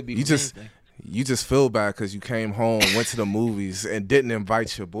it could be. You just feel bad because you came home, went to the movies, and didn't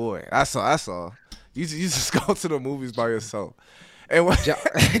invite your boy. That's all. You just go to the movies by yourself. And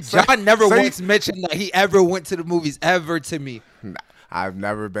John never once mentioned that he ever went to the movies ever to me. Nah, I've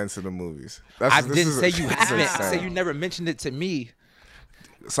never been to the movies. I didn't say you haven't. I said you never mentioned it to me.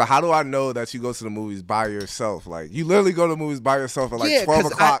 So how do I know that you go to the movies by yourself? Like you literally go to the movies by yourself at like 12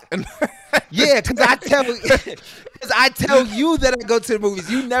 o'clock. Because I tell you that I go to the movies.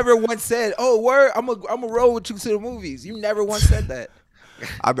 You never once said, "Oh, word, I'm a roll with you to the movies." You never once said that.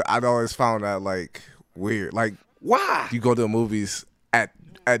 I'd always found that like weird. Like why? You go to the movies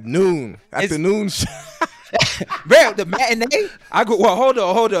at noon at the noon show. Bro, the matinee. I go. Well, hold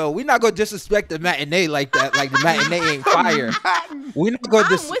on. We're not gonna disrespect the matinee like that. Like the matinee ain't fire. We're not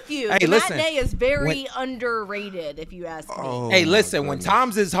gonna. I'm with you. Hey, the listen, matinee is very underrated, if you ask me. Hey, listen. When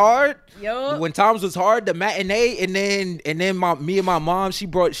times is hard, Yup. when times was hard, the matinee, and then me and my mom, she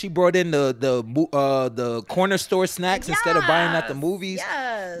brought in the corner store snacks instead of buying at the movies.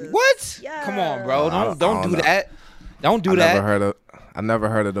 Yes. What? Yes. Come on, bro. Don't do know. that. Don't do that. I never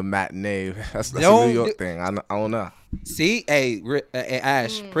heard of the matinee. That's a New York thing. I don't know. See, hey,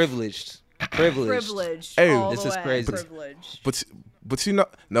 Ash, privileged. Hey, this is crazy. But you know,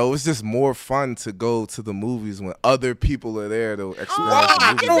 no, it's just more fun to go to the movies when other people are there to experience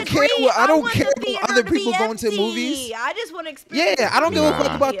the movie. I don't care about other people going to movies. I just want to experience. Yeah, I don't give a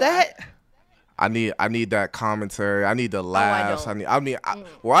fuck about that. I need that commentary. I need the laughs. I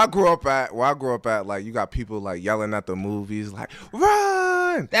where I grew up at, like you got people like yelling at the movies, like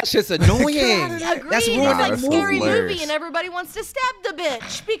run. That's just annoying. Agreed. That's It's ruining like the scary hilarious. movie, and everybody wants to stab the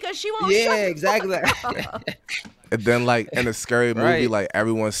bitch because she won't. Yeah, shut the exactly. fuck up. And then like in a scary movie, Right. like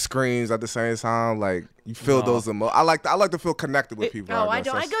everyone screams at the same time. Like you feel those emotions. I like to feel connected with people. No, I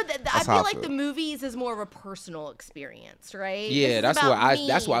guess. don't. That's I how feel like feel. the movies is more of a personal experience, right? Yeah, This is that's about what me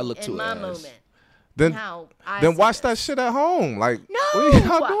that's why I look to in it my as. moment. Then How I then see watch it. that shit at home. Like No, what are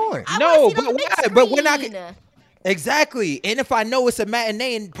y'all doing? I No, wanna see it but on the why? big But when screen. Exactly. And if I know it's a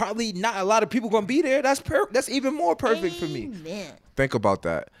matinee and probably not a lot of people gonna be there, that's even more perfect for me. Amen. Think about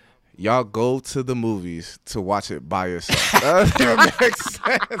that. Y'all go to the movies to watch it by yourself. That doesn't make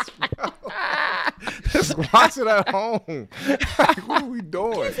sense, bro. Just watch it at home. Like, what are we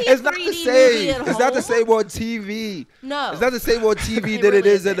doing? See a It's not the 3D same. movie at It's not the home? same on TV. No. It's not the same on TV It that it really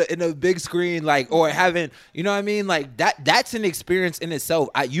is isn't. in a big screen, like, or having, you know what I mean? Like that's an experience in itself.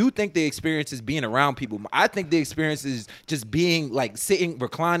 You think the experience is being around people. I think the experience is just being like sitting,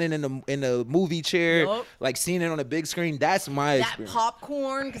 reclining in a movie chair, Yup. like seeing it on a big screen. That's my That experience.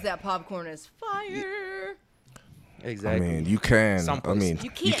 popcorn, because that popcorn is fire. Exactly. I mean, you can. Some I mean,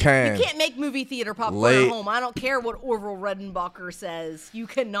 You can't make movie theater popcorn Late- at home. I don't care what Orville Redenbacher says. You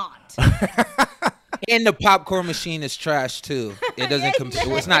cannot. And the popcorn machine is trash too. It doesn't compare.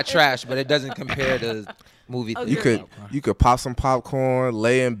 Well, it's not trash, but it doesn't compare to movie theater. you could pop some popcorn,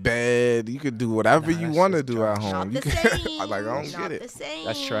 lay in bed. You could do whatever you that's want to just do at Not home. the You can, same. like I don't Not get the it. same.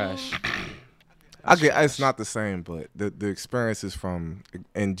 That's trash. I get it's not the same, but the experience is from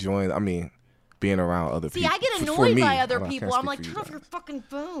enjoying. I mean, being around other See, people. I get For annoyed me, by other I can't people. I'm speak like, for you turn off guys. your fucking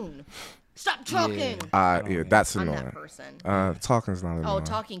phone. Stop talking. Yeah, that's I'm annoying. that person. Talking's not annoying. Oh,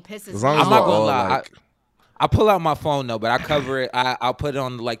 talking pisses As long me as I'm not we're gonna all lie. like, I pull out my phone though, but I cover it. I'll put it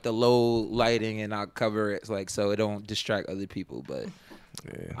on like the low lighting, and I'll cover it like so it don't distract other people. But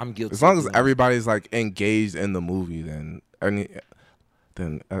yeah. I'm guilty. As long of as doing that. everybody's like engaged in the movie, then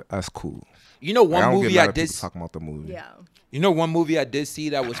that's cool. You know, Like, one I don't movie get mad I at did. people talking about the movie. Yeah. You know, one movie I did see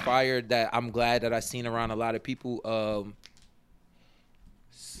that was fired that I'm glad that I seen around a lot of people.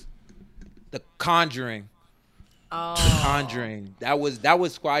 The Conjuring. Oh. Conjuring. That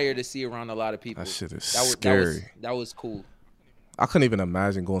was fire to see around a lot of people. That shit is was, scary. That was cool. I couldn't even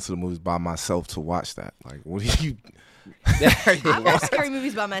imagine going to the movies by myself to watch that. Like, what do you? I watch scary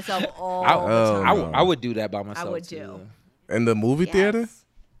movies by myself all the time. I would do that by myself. I would too. too. In the movie theater? Yes.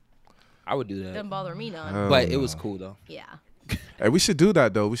 I would do that. Doesn't bother me none. But no. it was cool though. Yeah. Hey, we should do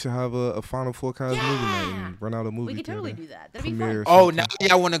that though. We should have a Final Forecast movie night Yeah. and run out a movie. We could totally theater. do that. That'd be Premiere fun. or Oh, something. now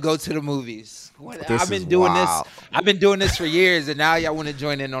y'all want to go to the movies. This I've been is doing wild. this. I've been doing this for years, and now y'all want to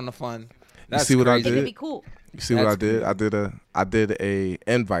join in on the fun. That's see what I I crazy. think did? it'd be cool. You see what I That's did? cool. I did a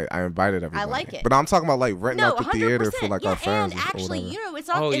invite. I invited everybody. like it. But I'm talking about like renting No, out the 100%. theater for like yeah, our friends and or actually, whatever. you know, it's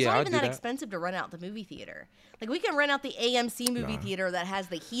not, Oh, it's yeah, not I'll even do that that. expensive to rent out the movie theater. Like, we can rent out the AMC movie theater that has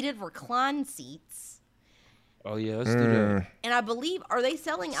the heated recline seats. Oh yeah, let's do that. And I believe, are they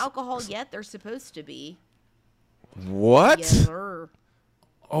selling alcohol yet? They're supposed to be. What? Yes, sir.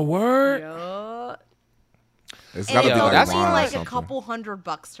 A word. Yeah. It's And gotta it's be only like that's wine or like a something. couple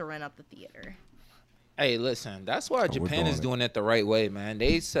 $100 to rent out the theater. Hey, listen, that's why Japan doing is it. doing it the right way, man.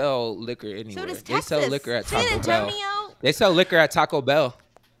 They sell liquor anywhere. So does They Texas. sell liquor at San Taco Bell. Antonio. They sell liquor at Taco Bell.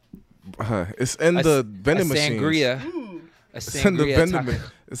 It's in the vending a machines. sangria. A It's in the sangria. vending. Taco.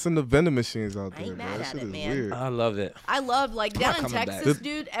 It's in the vending machines out I there. ain't Bro. mad That at shit it, is man. weird. I love it. I love, like, down in coming Texas, back.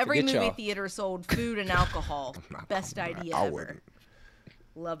 dude, every Forget movie y'all. theater sold food and alcohol. Best idea I ever. wouldn't.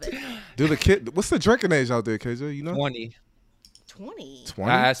 Love it. Do the kid? What's the drinking age out there, KJ? You know, 20. 20.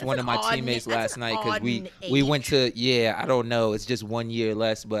 20. I asked That's one of an my odd teammates na- that's last an night because odd we went age. to I don't know, it's just 1 year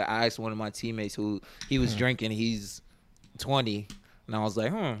less. But I asked one of my teammates who he was drinking. He's 20, and I was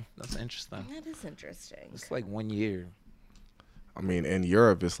like, that's interesting. That is interesting. It's like 1 year. I mean, in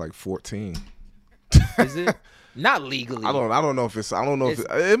Europe, it's like 14. Is it? Not legally. I don't know if it's. I don't know if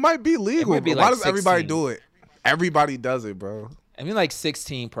it might be legal. might be but why like does everybody 16. do it? Everybody does it, bro. I mean, like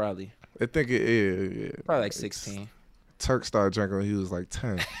 16 probably. I think it is. Yeah. Probably like 16. Turk started drinking when he was like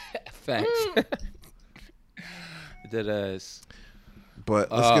 10. Facts. That is.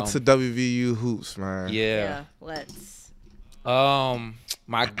 But let's get to WVU hoops, man. Yeah. Let's.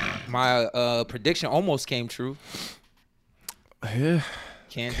 My prediction almost came true. Yeah.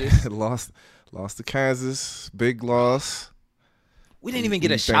 Kansas. Lost to Kansas. Big loss. We didn't even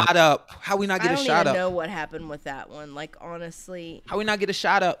get a think- shot up. How we not I get a don't shot even up? know what happened with that one. Like, honestly. How we not get a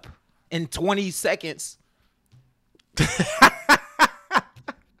shot up in 20 seconds?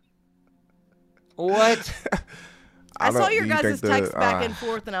 What? I saw your do you guys' think text back and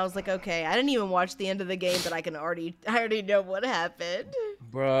forth, and I was like, okay, I didn't even watch the end of the game, but I already know what happened.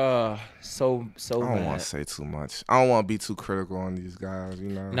 Bruh. So I don't bad. want to say too much. I don't want to be too critical on these guys, you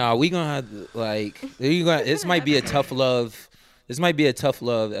know. No, we gonna have to, this might be a tough love. This might be a tough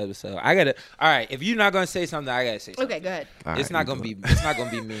love episode. All right, if you're not gonna say something, I gotta say something. Okay, go ahead. All It's right, not gonna be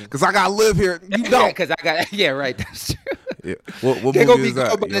me. Cause I gotta live here. You don't. Because I got right. That's true. Yeah. What They're movie gonna be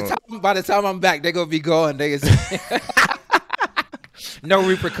is that? gone by the time I'm back. They're gonna be gone. No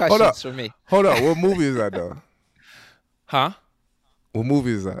repercussions for me. Hold up. What movie is that though? Huh? What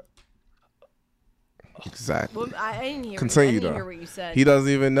movie is that? Exactly. Well, I didn't hear. Continue I didn't though. hear what you said. He doesn't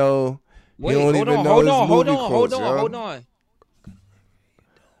even know. Wait, he don't hold even on, know hold his on, movie hold quotes, on, yo. hold on.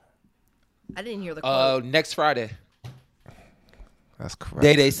 I didn't hear the quote. Next Friday. That's correct.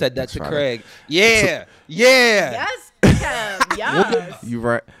 They said that That's to right. Craig. Yeah. Yes, Kev. Yes. You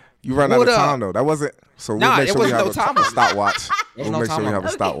ran out What of up? time though. That wasn't. So we'll Nah, make it sure we wasn't have no a timer. stopwatch. There's We'll no make sure we timer. have a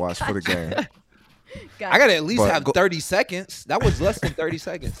Okay, stopwatch for the game. Got I gotta it. at least But have 30 seconds. That was less than 30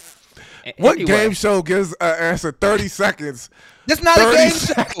 seconds. What Anyway, game show gives an answer 30 seconds? That's not a 30 game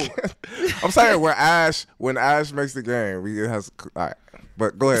seconds. show. I'm saying when Ash makes the game, it has. All right,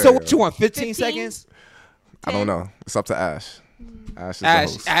 but go ahead. So what you want? 15 15? seconds? I don't know. It's up to Ash. Ash is the Ash,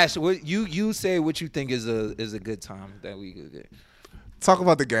 host. Ash, what you say what you think is a good time that we could get. Talk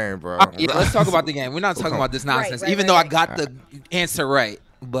about the game, bro. Yeah, let's talk about the game. We're not talking about this nonsense. right, Even right, though I right. got the answer right,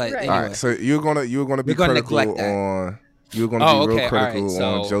 but Right. anyway. All right, so you're gonna be We're gonna critical neglect that. on. You're gonna Oh, be real okay, all right, critical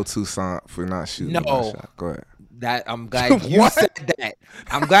on so- Joe Toussaint for not shooting. No. that shot. Go ahead. That I'm glad you What? said that.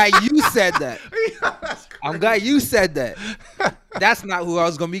 I'm glad you said that. I'm glad you said that. That's not who I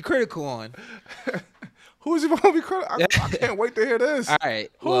was gonna be critical on. Who's you gonna be critical? I can't wait to hear this. All right.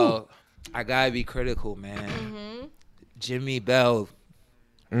 Well, I gotta be critical, man. Jimmy Bell.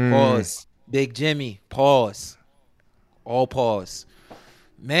 Pause. Big Jimmy. Pause. All pause.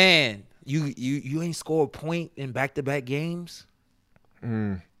 Man, you ain't score a point in back-to-back games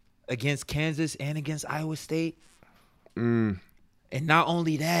against Kansas and against Iowa State. And not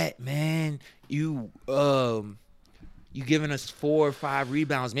only that, man, you giving us 4 or 5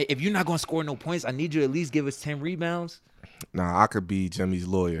 rebounds. Man, if you're not gonna score no points, I need you to at least give us 10 rebounds. Nah, I could be Jimmy's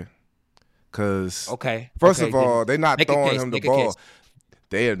lawyer. Cause Okay. first okay, of all, then they're not make a throwing case, him the make a ball. case.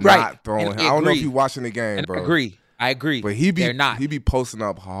 They are Right. not throwing And him. I don't know if agree. you watching the game, And bro. I agree. But he They're not. be posting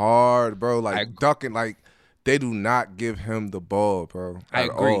up hard, bro. Like agree. ducking. Like they do not give him the ball, bro. I At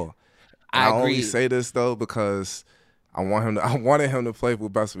agree. all. I And only agree. say this though because I wanted him to play for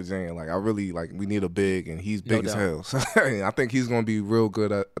West Virginia. Like I really we need a big, and he's big as doubt. hell. So I think he's gonna be real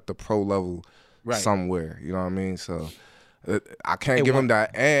good at the pro level Right. somewhere. You know what I mean? So I can't It give him won't-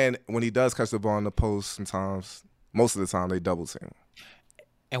 that. And when he does catch the ball in the post, sometimes, most of the time, they double team.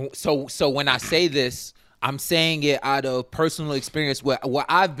 And so when I say this, I'm saying it out of personal experience, what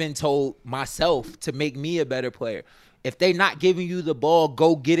I've been told myself to make me a better player. If they not giving you the ball,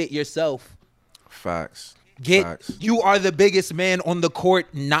 go get it yourself. Facts. Facts. You are the biggest man on the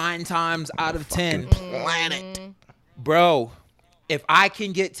court 9 times out of 10. Planet. Bro, if I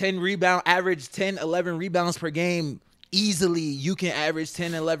can get 11 rebounds per game, easily you can average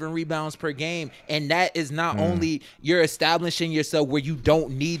 10, 11 rebounds per game. And that is not only you're establishing yourself where you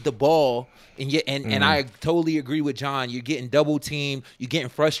don't need the ball. And I totally agree with John. You're getting double teamed. You're getting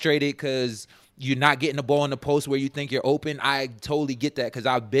frustrated because you're not getting the ball in the post where you think you're open. I totally get that because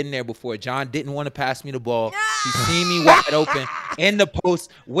I've been there before. John didn't want to pass me the ball. He seen me wide open in the post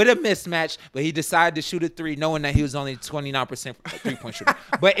with a mismatch, but he decided to shoot a 3 knowing that he was only 29% three-point shooter.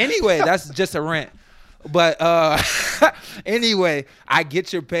 But anyway, that's just a rant. But anyway, I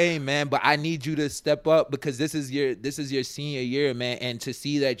get your pain, man. But I need you to step up because this is your senior year, man. And to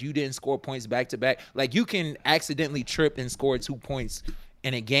see that you didn't score points back to back, like you can accidentally trip and score 2 points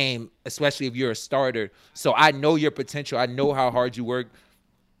in a game, especially if you're a starter. So I know your potential. I know how hard you work.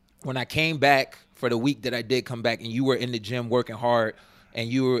 When I came back for the week that I did come back, and you were in the gym working hard, and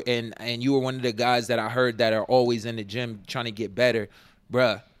you were one of the guys that I heard that are always in the gym trying to get better,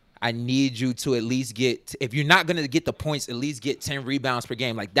 bruh. I need you to at least get, if you're not gonna get the points, at least get 10 rebounds per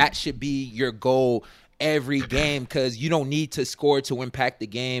game. Like that should be your goal every game, because you don't need to score to impact the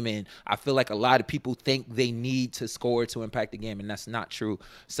game. And I feel like a lot of people think they need to score to impact the game, and that's not true.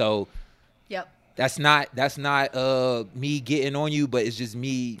 So, yep. That's not me getting on you, but it's just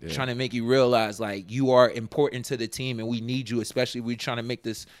me trying to make you realize like you are important to the team, and we need you, especially if we're trying to make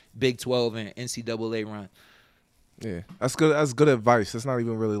this Big 12 and NCAA run. Yeah, that's good. That's good advice. It's not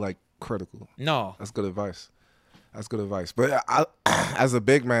even really like critical. No, that's good advice. That's good advice. But I, as a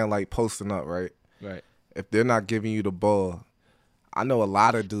big man, like posting up, right? Right. If they're not giving you the ball, I know a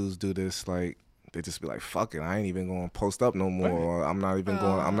lot of dudes do this. Like they just be like, "Fuck it, I ain't even going to post up no more. Right. Or I'm not even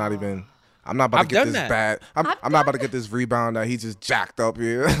going. I'm not about to get this bad. I'm not about to get this rebound that he just jacked up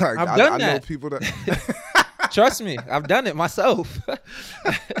here. Like, I know people that. Trust me, I've done it myself.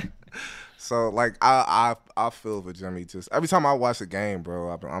 So like I feel for Jimmy. Just every time I watch a game,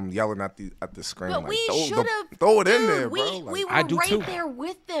 bro, I'm yelling at the screen. But like, we should have throw it in there, bro. We were right there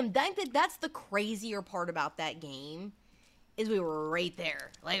with them. I think that's the crazier part about that game. Is we were right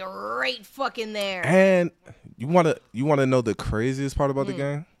there, like right fucking there. And you wanna know the craziest part about the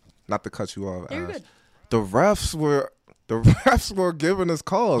game? Not to cut you off. Good. The refs were giving us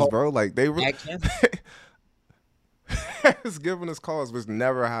calls, bro. Like they were giving us calls, which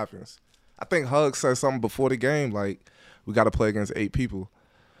never happens. I think Hug said something before the game, like we got to play against 8 people,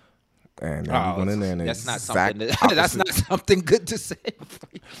 and then we went in there and that's not something good to say.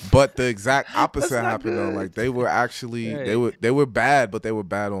 But the exact opposite happened though. Like they were actually they were bad, but they were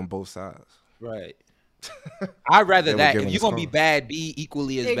bad on both sides. Right. I'd rather that. If you're gonna be bad, be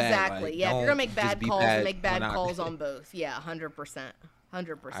equally as bad. Exactly. Like, yeah. If you're gonna make bad calls, make bad calls on on both. Yeah, 100%.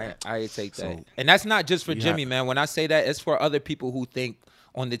 100%. I take that. And that's not just for Jimmy, man. When I say that, it's for other people who think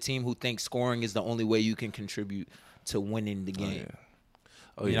on the team who think scoring is the only way you can contribute to winning the game.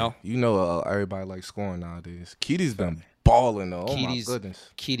 You know, everybody likes scoring nowadays. Keaty's been balling though. Oh my goodness.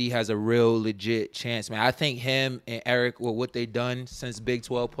 Keaty has a real legit chance, man. I think him and Eric, well, what they done since Big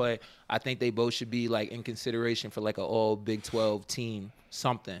 12 play, I think they both should be like in consideration for like an all Big 12 team,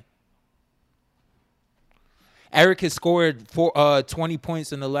 something. Eric has scored 20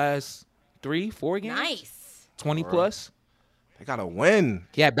 points in the last 3-4 games. Nice. 20 plus. They gotta win.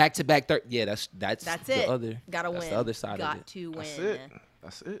 Yeah, back-to-back. that's it. The other. Gotta win. That's the other side of it. Got to win.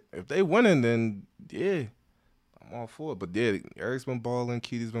 That's it. If they winning, then yeah, I'm all for it. But yeah, Eric's been balling.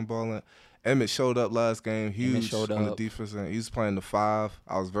 Keaty's been balling. Emmett showed up last game. Huge on the defense, and he was playing the 5.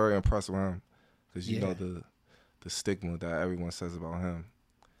 I was very impressed with him because you know the stigma that everyone says about him.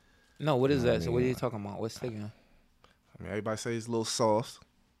 No, what is that? So what are you talking about? What's stigma? I mean, everybody says he's a little soft.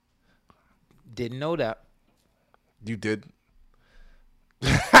 Didn't know that. You did.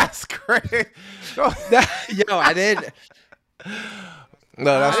 That's great. Yo, I didn't.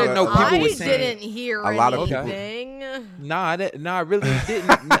 No, that's I didn't know people were saying. I didn't hear a lot of anything. No, I didn't. No, I really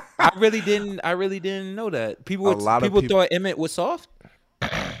didn't. I really didn't know that. People thought Emmett was soft.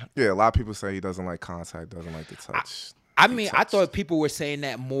 Yeah, a lot of people say he doesn't like contact, doesn't like the touch. I mean, I thought people were saying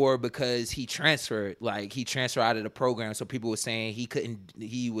that more because he transferred. Like, he transferred out of the program, so people were saying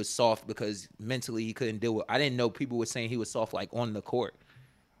he was soft because mentally he couldn't deal with. I didn't know people were saying he was soft, like, on the court.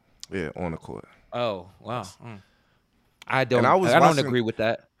 Yeah, on the court. Oh, wow. I don't agree with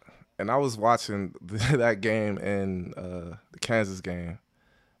that. And I was watching that game in the Kansas game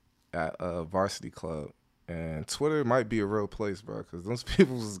at Varsity Club. And Twitter might be a real place, bro, because those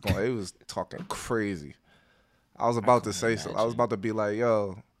people they was talking crazy. I was about to say so. I was about to be like,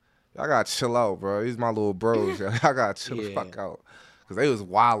 yo, y'all gotta chill out, bro. These my little bros. Y'all gotta chill the fuck out. Because they was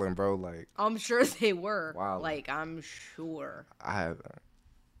wilding, bro. Like, I'm sure they were. Wilding. Like, I'm sure. It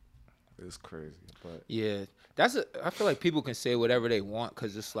was crazy. But yeah. I feel like people can say whatever they want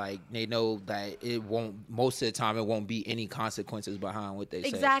because it's like they know that it won't, most of the time, it won't be any consequences behind what they say.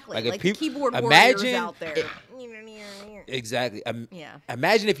 Exactly. Like keyboard warriors out there. Exactly.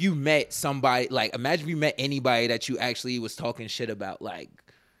 Imagine if you met somebody, imagine if you met anybody that you actually was talking shit about. Like,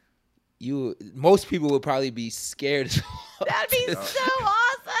 most people would probably be scared. That'd be so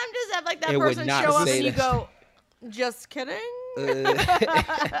awesome. Just have like that person show up and you go, just kidding.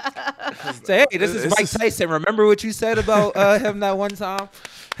 Say, hey, this is Mike Tyson. Remember what you said about him that one time?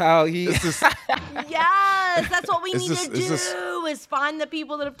 How he? Yes, that's what we need just- to it's do just- is find the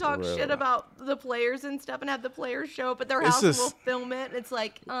people that have talked Real. shit about the players and stuff and have the players show up at their It's house and just- we'll film it. And it's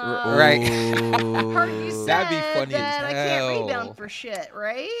like, Right. heard you said That'd be funny as that I can't hell. rebound for shit,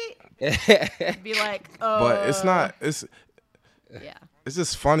 right? Be like, But it's not. It's yeah. it's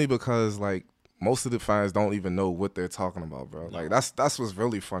just funny because like most of the fans don't even know what they're talking about, bro. Like that's what's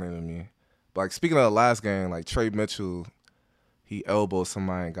really funny to me. But like speaking of the last game, like Trey Mitchell, he elbowed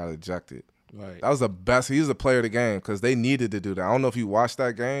somebody and got ejected. Right. That was the best. He was the player of the game because they needed to do that. I don't know if you watched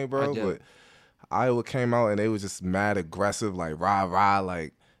that game, bro, I did. but Iowa came out and they was just mad aggressive, like rah rah,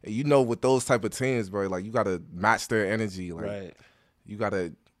 like you know with those type of teams, bro, like you gotta match their energy, like Right. you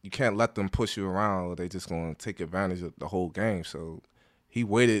can't let them push you around or they just gonna take advantage of the whole game. So he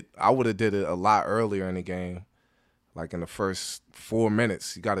waited. I would have did it a lot earlier in the game. Like in the first 4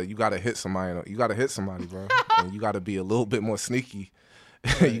 minutes, you gotta hit somebody. You gotta hit somebody, bro. And you gotta be a little bit more sneaky.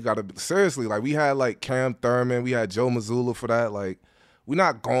 You gotta seriously, like we had like Cam Thurman, we had Joe Mazzulla for that. Like we're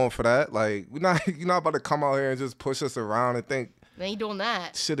not going for that. Like you're not about to come out here and just push us around and think They ain't doing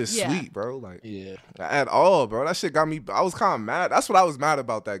that. shit is sweet, bro. Like Yeah. at all, bro. That shit got me. I was kind of mad. That's what I was mad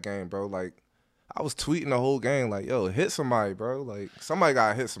about that game, bro. Like I was tweeting the whole game, like, yo, hit somebody, bro. Like somebody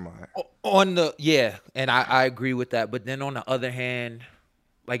gotta hit somebody. And I agree with that. But then on the other hand,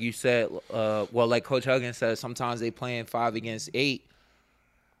 like you said, like Coach Huggins said, sometimes they playing 5 against 8.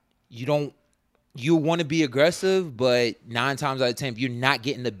 You want to be aggressive, but 9 times out of 10, if you're not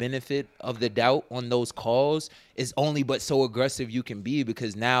getting the benefit of the doubt on those calls, it's only but so aggressive you can be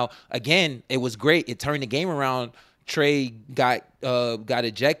because now, again, it was great. It turned the game around. Trey got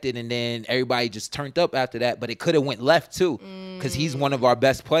ejected, and then everybody just turned up after that. But it could have went left too, because he's one of our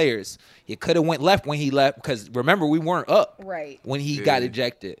best players. It could have went left when he left, because remember we weren't up when he got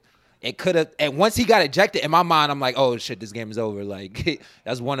ejected. It could have, and once he got ejected, in my mind, I'm like, oh shit, this game is over. Like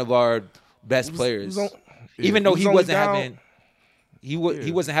that's one of our best players, even though he wasn't having. He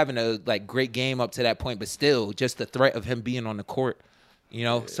wasn't having a like great game up to that point, but still, just the threat of him being on the court. You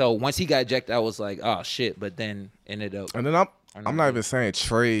know, so once he got ejected, I was like, "Oh shit!" But then ended up. And then I'm not even saying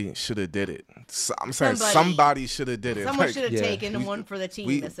Trey should have did it. I'm saying somebody should have did it. Someone Like, should have taken one for the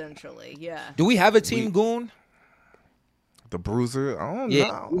team, essentially. Yeah. Do we have a team goon? The Bruiser. I don't We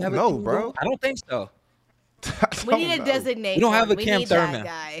have a know, team bro. goon? I don't think so. We need a designation. We don't have a we Cam need Thurman. That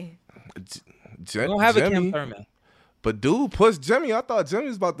guy. We don't have a Jimmy. Cam Thurman. But dude pushed Jimmy. I thought Jimmy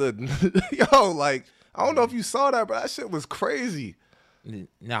was about to. Yo, like I don't know if you saw that, but that shit was crazy.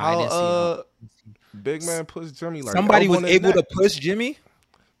 No, I didn't see him. Big man pushed Jimmy like Somebody elbow was in his able neck. to push Jimmy.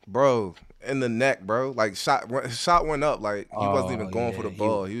 Bro, in the neck, bro. Like shot went up. Like he wasn't even going for the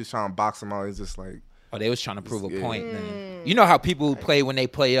ball. He was trying to box him out. He's just like. Oh, they was trying to prove a point. Then. You know how people play when they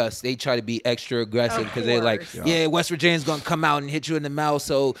play us? They try to be extra aggressive because they're like, yeah, West Virginia's gonna come out and hit you in the mouth,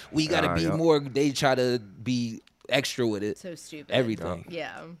 so we gotta be more. They try to be extra with it. So stupid. Everything.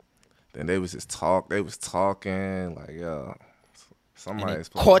 Yeah. Then they was just They was talking like, yo, somebody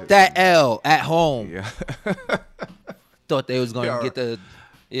caught that L at home. Yeah. Thought they was gonna get the.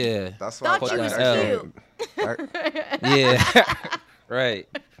 Yeah. That's why Thought you was cute. Yeah. Right.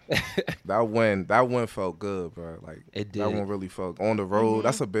 That win felt good, bro. Like it did. That one really felt on the road.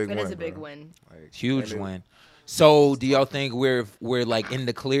 That's a big win. It is a big win. Like, huge win. So, do y'all think we're like in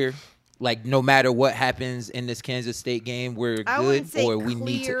the clear? Like no matter what happens in this Kansas State game, we're good, or we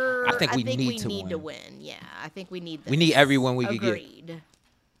need to. I think we need to win. Yeah, I think we need. This. We need every win we could get. Agreed.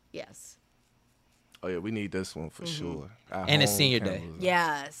 Yes. Oh yeah, we need this one for sure. And it's senior day.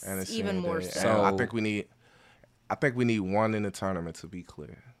 Yes, and it's even more day. so. And I think we need one in the tournament to be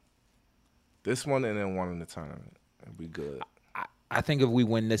clear. This one and then one in the tournament, and we good. I think if we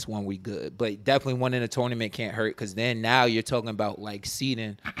win this one, we good. But definitely one in the tournament can't hurt, because then now you're talking about like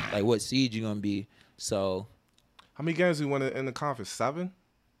seeding, like what seed you gonna be. So, how many games we won in the conference? 7.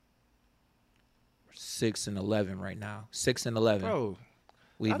 6-11 right now. 6-11. Bro,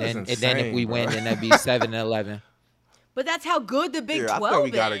 then if we win, then that'd be 7-11. But that's how good the Big 12 is. I think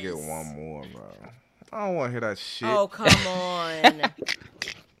we gotta get one more, bro. I don't want to hear that shit. Oh, come on.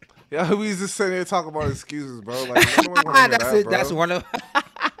 Yeah, we just sitting here talking about excuses, bro. Like, That's one of.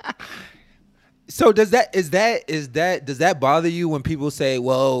 So does that bother you when people say,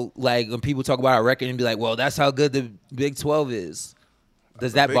 well, like when people talk about our record and be like, well, that's how good the Big 12 is?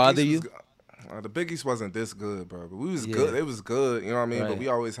 Does that bother you? The Big East wasn't this good, bro. But we was good. It was good, you know what I mean? Right. But we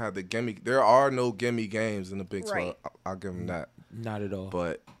always had the gimme. There are no gimme games in the Big 12. Right. I'll give them that. Not at all.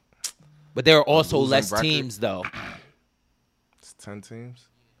 But there are also less teams, though. It's 10 teams?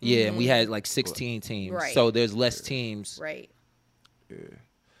 Yeah, and we had like 16 teams. Right. So there's less teams. Right. Yeah.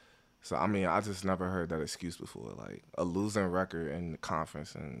 So I mean, I just never heard that excuse before, like a losing record in the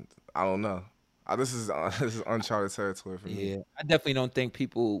conference, and I don't know. This is uncharted territory for me. Yeah, I definitely don't think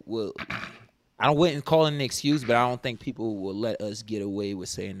people will. I wouldn't call it an excuse, but I don't think people will let us get away with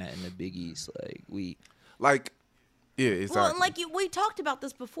saying that in the Big East. Yeah, exactly. Well, and we talked about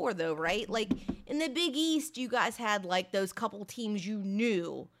this before, though, right? Like in the Big East, you guys had like those couple teams you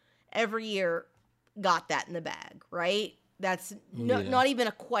knew every year got that in the bag, right? That's not even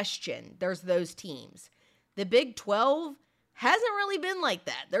a question. There's those teams. The Big 12 hasn't really been like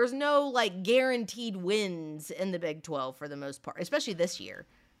that. There's no like guaranteed wins in the Big 12 for the most part, especially this year.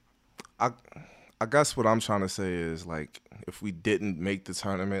 I guess what I'm trying to say is, like, if we didn't make the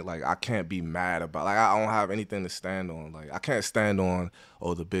tournament, like, I can't be mad about, like, I don't have anything to stand on. Like, I can't stand on,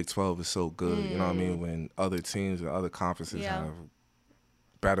 oh, the Big 12 is so good, you know what I mean, when other teams and other conferences have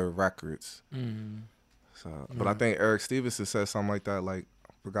better records. Mm-hmm. So, but I think Eric Stevenson said something like that, like,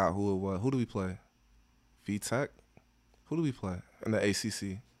 I forgot who it was. Who do we play? VTech? Who do we play in the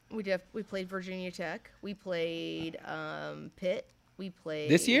ACC? We played Virginia Tech. We played Pitt. We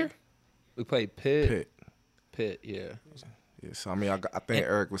played... This year? We played Pitt, yeah. Yeah, so, I mean, I think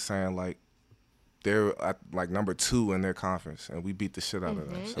Eric was saying, like, they're at, like, number 2 in their conference, and we beat the shit out of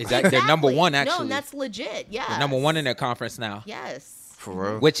them. So. Exactly. They're number 1, actually. No, and that's legit, yeah. They're number 1 in their conference now. Yes. For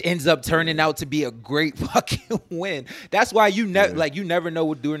real? Which ends up turning out to be a great fucking win. That's why you never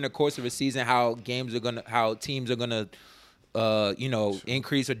know during the course of a season how teams are gonna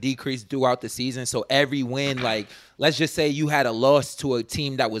increase or decrease throughout the season. So every win, like, let's just say you had a loss to a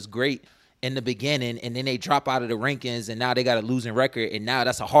team that was great in the beginning, and then they drop out of the rankings, and now they got a losing record, and now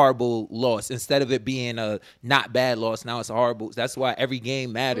that's a horrible loss. Instead of it being a not bad loss, now it's a horrible. That's why every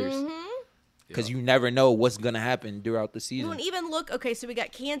game matters. Because you never know what's going to happen throughout the season. And even look, okay, so we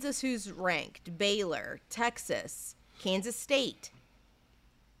got Kansas, who's ranked, Baylor, Texas, Kansas State.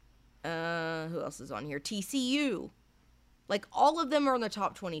 Who else is on here? TCU. Like, all of them are in the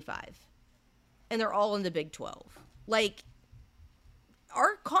top 25. And they're all in the Big 12. Like,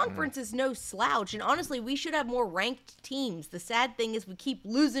 our conference is no slouch. And honestly, we should have more ranked teams. The sad thing is we keep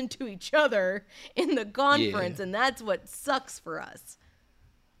losing to each other in the conference. Yeah. And that's what sucks for us.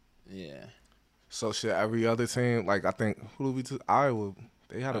 Yeah. So should every other team, like, I think, who did we do? Iowa,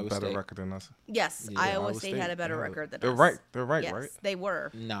 they had a better record than us. Yes, yeah, Iowa State had a better record than us. They're ranked, yes, right? They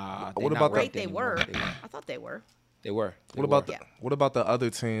were. Nah, what about right? They were. I thought they were. They were. What about the other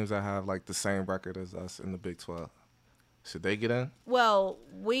teams that have like the same record as us in the Big 12? Should they get in? Well,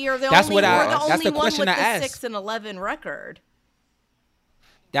 we are the that's only the one with I the asked. 6-11 record.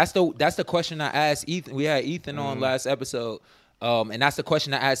 That's the question I asked Ethan. We had Ethan on last episode. And that's the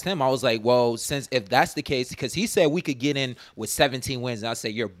question I asked him. I was like, well, if that's the case, because he said we could get in with 17 wins. And I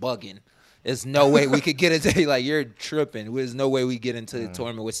said, you're bugging. There's no way we could get into like, you're tripping. There's no way we get into the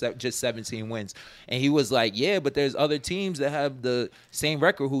tournament with just 17 wins. And he was like, yeah, but there's other teams that have the same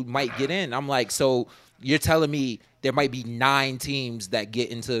record who might get in. I'm like, so you're telling me there might be 9 teams that get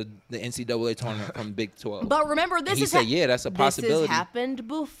into the NCAA tournament from Big 12. But remember, this is yeah, that's a possibility. This has happened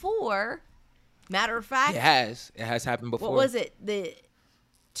before. Matter of fact, it has happened before. What was it? The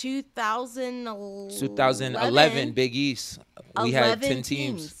 2011 Big East. We had 10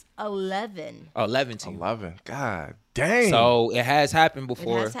 teams. 11 teams. 11. God dang. So it has happened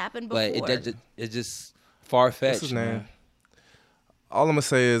before. It has happened before. But it's just far-fetched, man. All I'm going to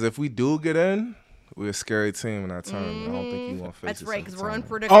say is if we do get in, we're a scary team in that tournament. I don't think you want to face That's right, because we're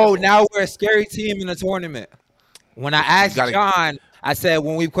unpredictable. unpredictable. Oh, now we're a scary team in the tournament. When I asked John, I said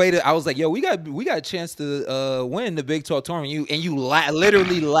when we played it, I was like, "Yo, we got a chance to win the Big 12 tournament." You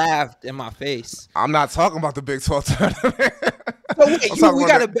literally laughed in my face. I'm not talking about the Big 12 tournament. So we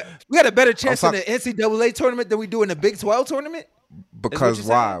got a better chance in the NCAA tournament than we do in the Big 12 tournament. Because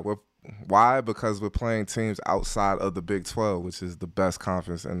why? Why? Because we're playing teams outside of the Big 12, which is the best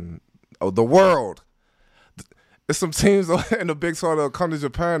conference in the world. There's some teams in the Big 12 that'll come to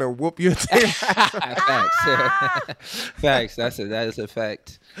Japan and whoop your team. Facts. Facts. That is a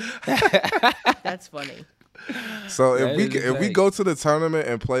fact. That's funny. So if we go to the tournament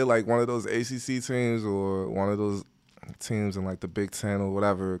and play like one of those ACC teams or one of those teams in like the Big 10 or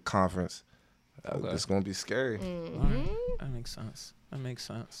whatever conference, it's gonna be scary. Mm-hmm. That makes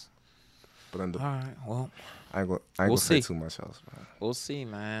sense. But all right, well, I ain't gonna say too much else, man. We'll see,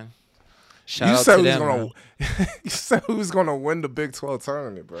 man. You said we was gonna win the Big 12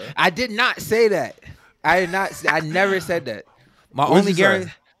 tournament, bro. I did not say that. I never said that. My only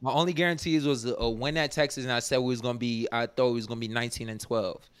guarantees was a win at Texas, and I said I thought we was gonna be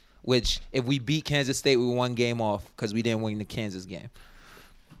 19-12. Which, if we beat Kansas State, we were 1 game off because we didn't win the Kansas game.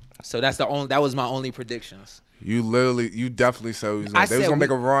 So that was my only predictions. You definitely said they was gonna make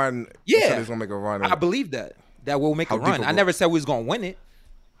a run. Yeah, they was gonna make a run. I believe that we'll make a run. I never said we was gonna win it.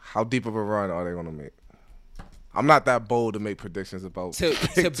 How deep of a run are they gonna make? I'm not that bold to make predictions about.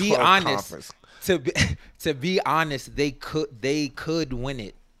 To be honest, to be honest, they could win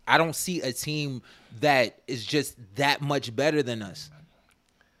it. I don't see a team that is just that much better than us.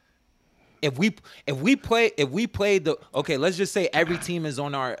 If we play the okay, let's just say every team is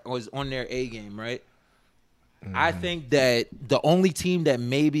on their A game, right? Mm-hmm. I think that the only team that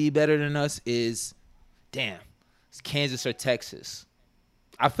may be better than us is Kansas or Texas.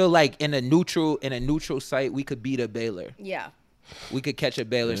 I feel like in a neutral site we could beat a Baylor. Yeah. We could catch a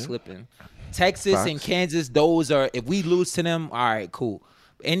Baylor slipping. Texas and Kansas, those are if we lose to them, all right, cool.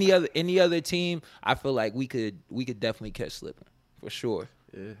 Any other team, I feel like we could definitely catch slipping for sure.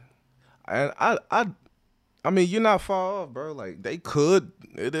 Yeah. And I mean, you're not far off, bro. Like they could.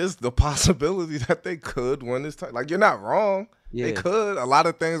 It is the possibility that they could win this time. Like you're not wrong. Yeah. They could. A lot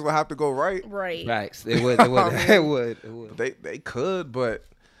of things will have to go right. Right. Facts. It would. It would. They could, but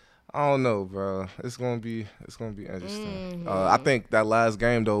I don't know, bro. It's gonna be interesting. I think that last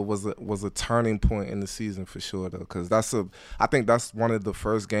game though was a turning point in the season for sure though, because I think that's one of the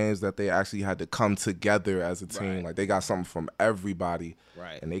first games that they actually had to come together as a team. Right. Like they got something from everybody,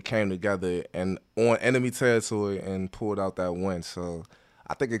 right? And they came together and on enemy territory and pulled out that win. So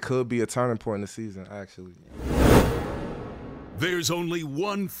I think it could be a turning point in the season, actually. There's only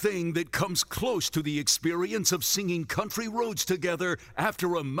one thing that comes close to the experience of singing country roads together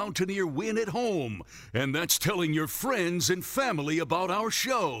after a Mountaineer win at home, and that's telling your friends and family about our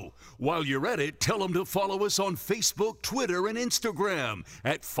show. While you're at it, tell them to follow us on Facebook, Twitter, and Instagram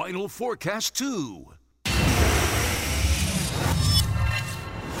at Final Forecast 2.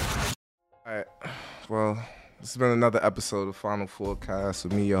 All right, well, this has been another episode of Final Forecast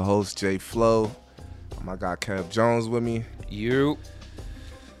with me, your host, Jay Flo. I got Kev Jones with me. You.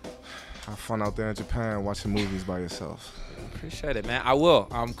 Have fun out there in Japan watching movies by yourself. Appreciate it, man. I will.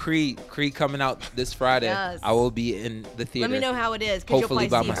 Creed coming out this Friday. Yes. I will be in the theater. Let me know how it is. Hopefully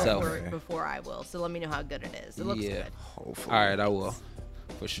you'll by see myself. Before I will. So let me know how good it is. It looks good. Hopefully. All right, I will.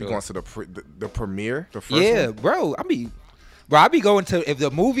 For sure. You going to the premiere? The first one? Bro. I'll be going to, if the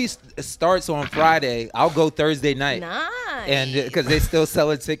movie starts on Friday, I'll go Thursday night. Nice. And because they still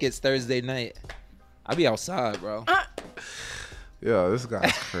selling tickets Thursday night. I'll be outside, bro. Yeah, this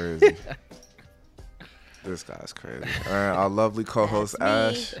guy's crazy. This guy's crazy. And our lovely co-host,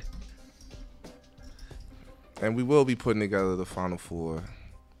 Ash. And we will be putting together the Final Four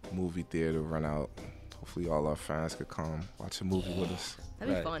movie theater run out. Hopefully all our fans could come watch a movie with us.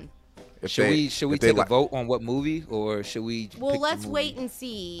 That'd be fun. Should we take a vote on what movie, or should we Well, let's wait and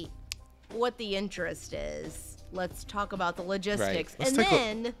see what the interest is. Let's talk about the logistics. Right. And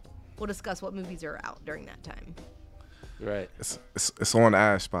then we'll discuss what movies are out during that time. Right. It's on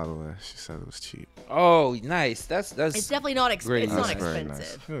Ash, by the way. She said it was cheap. Oh, nice. That's. It's definitely not expensive. It's not Nice.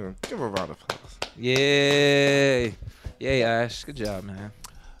 expensive. Yeah, give her a round of applause. Yay, Ash. Good job, man.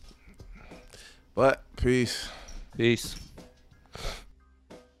 But peace. Peace.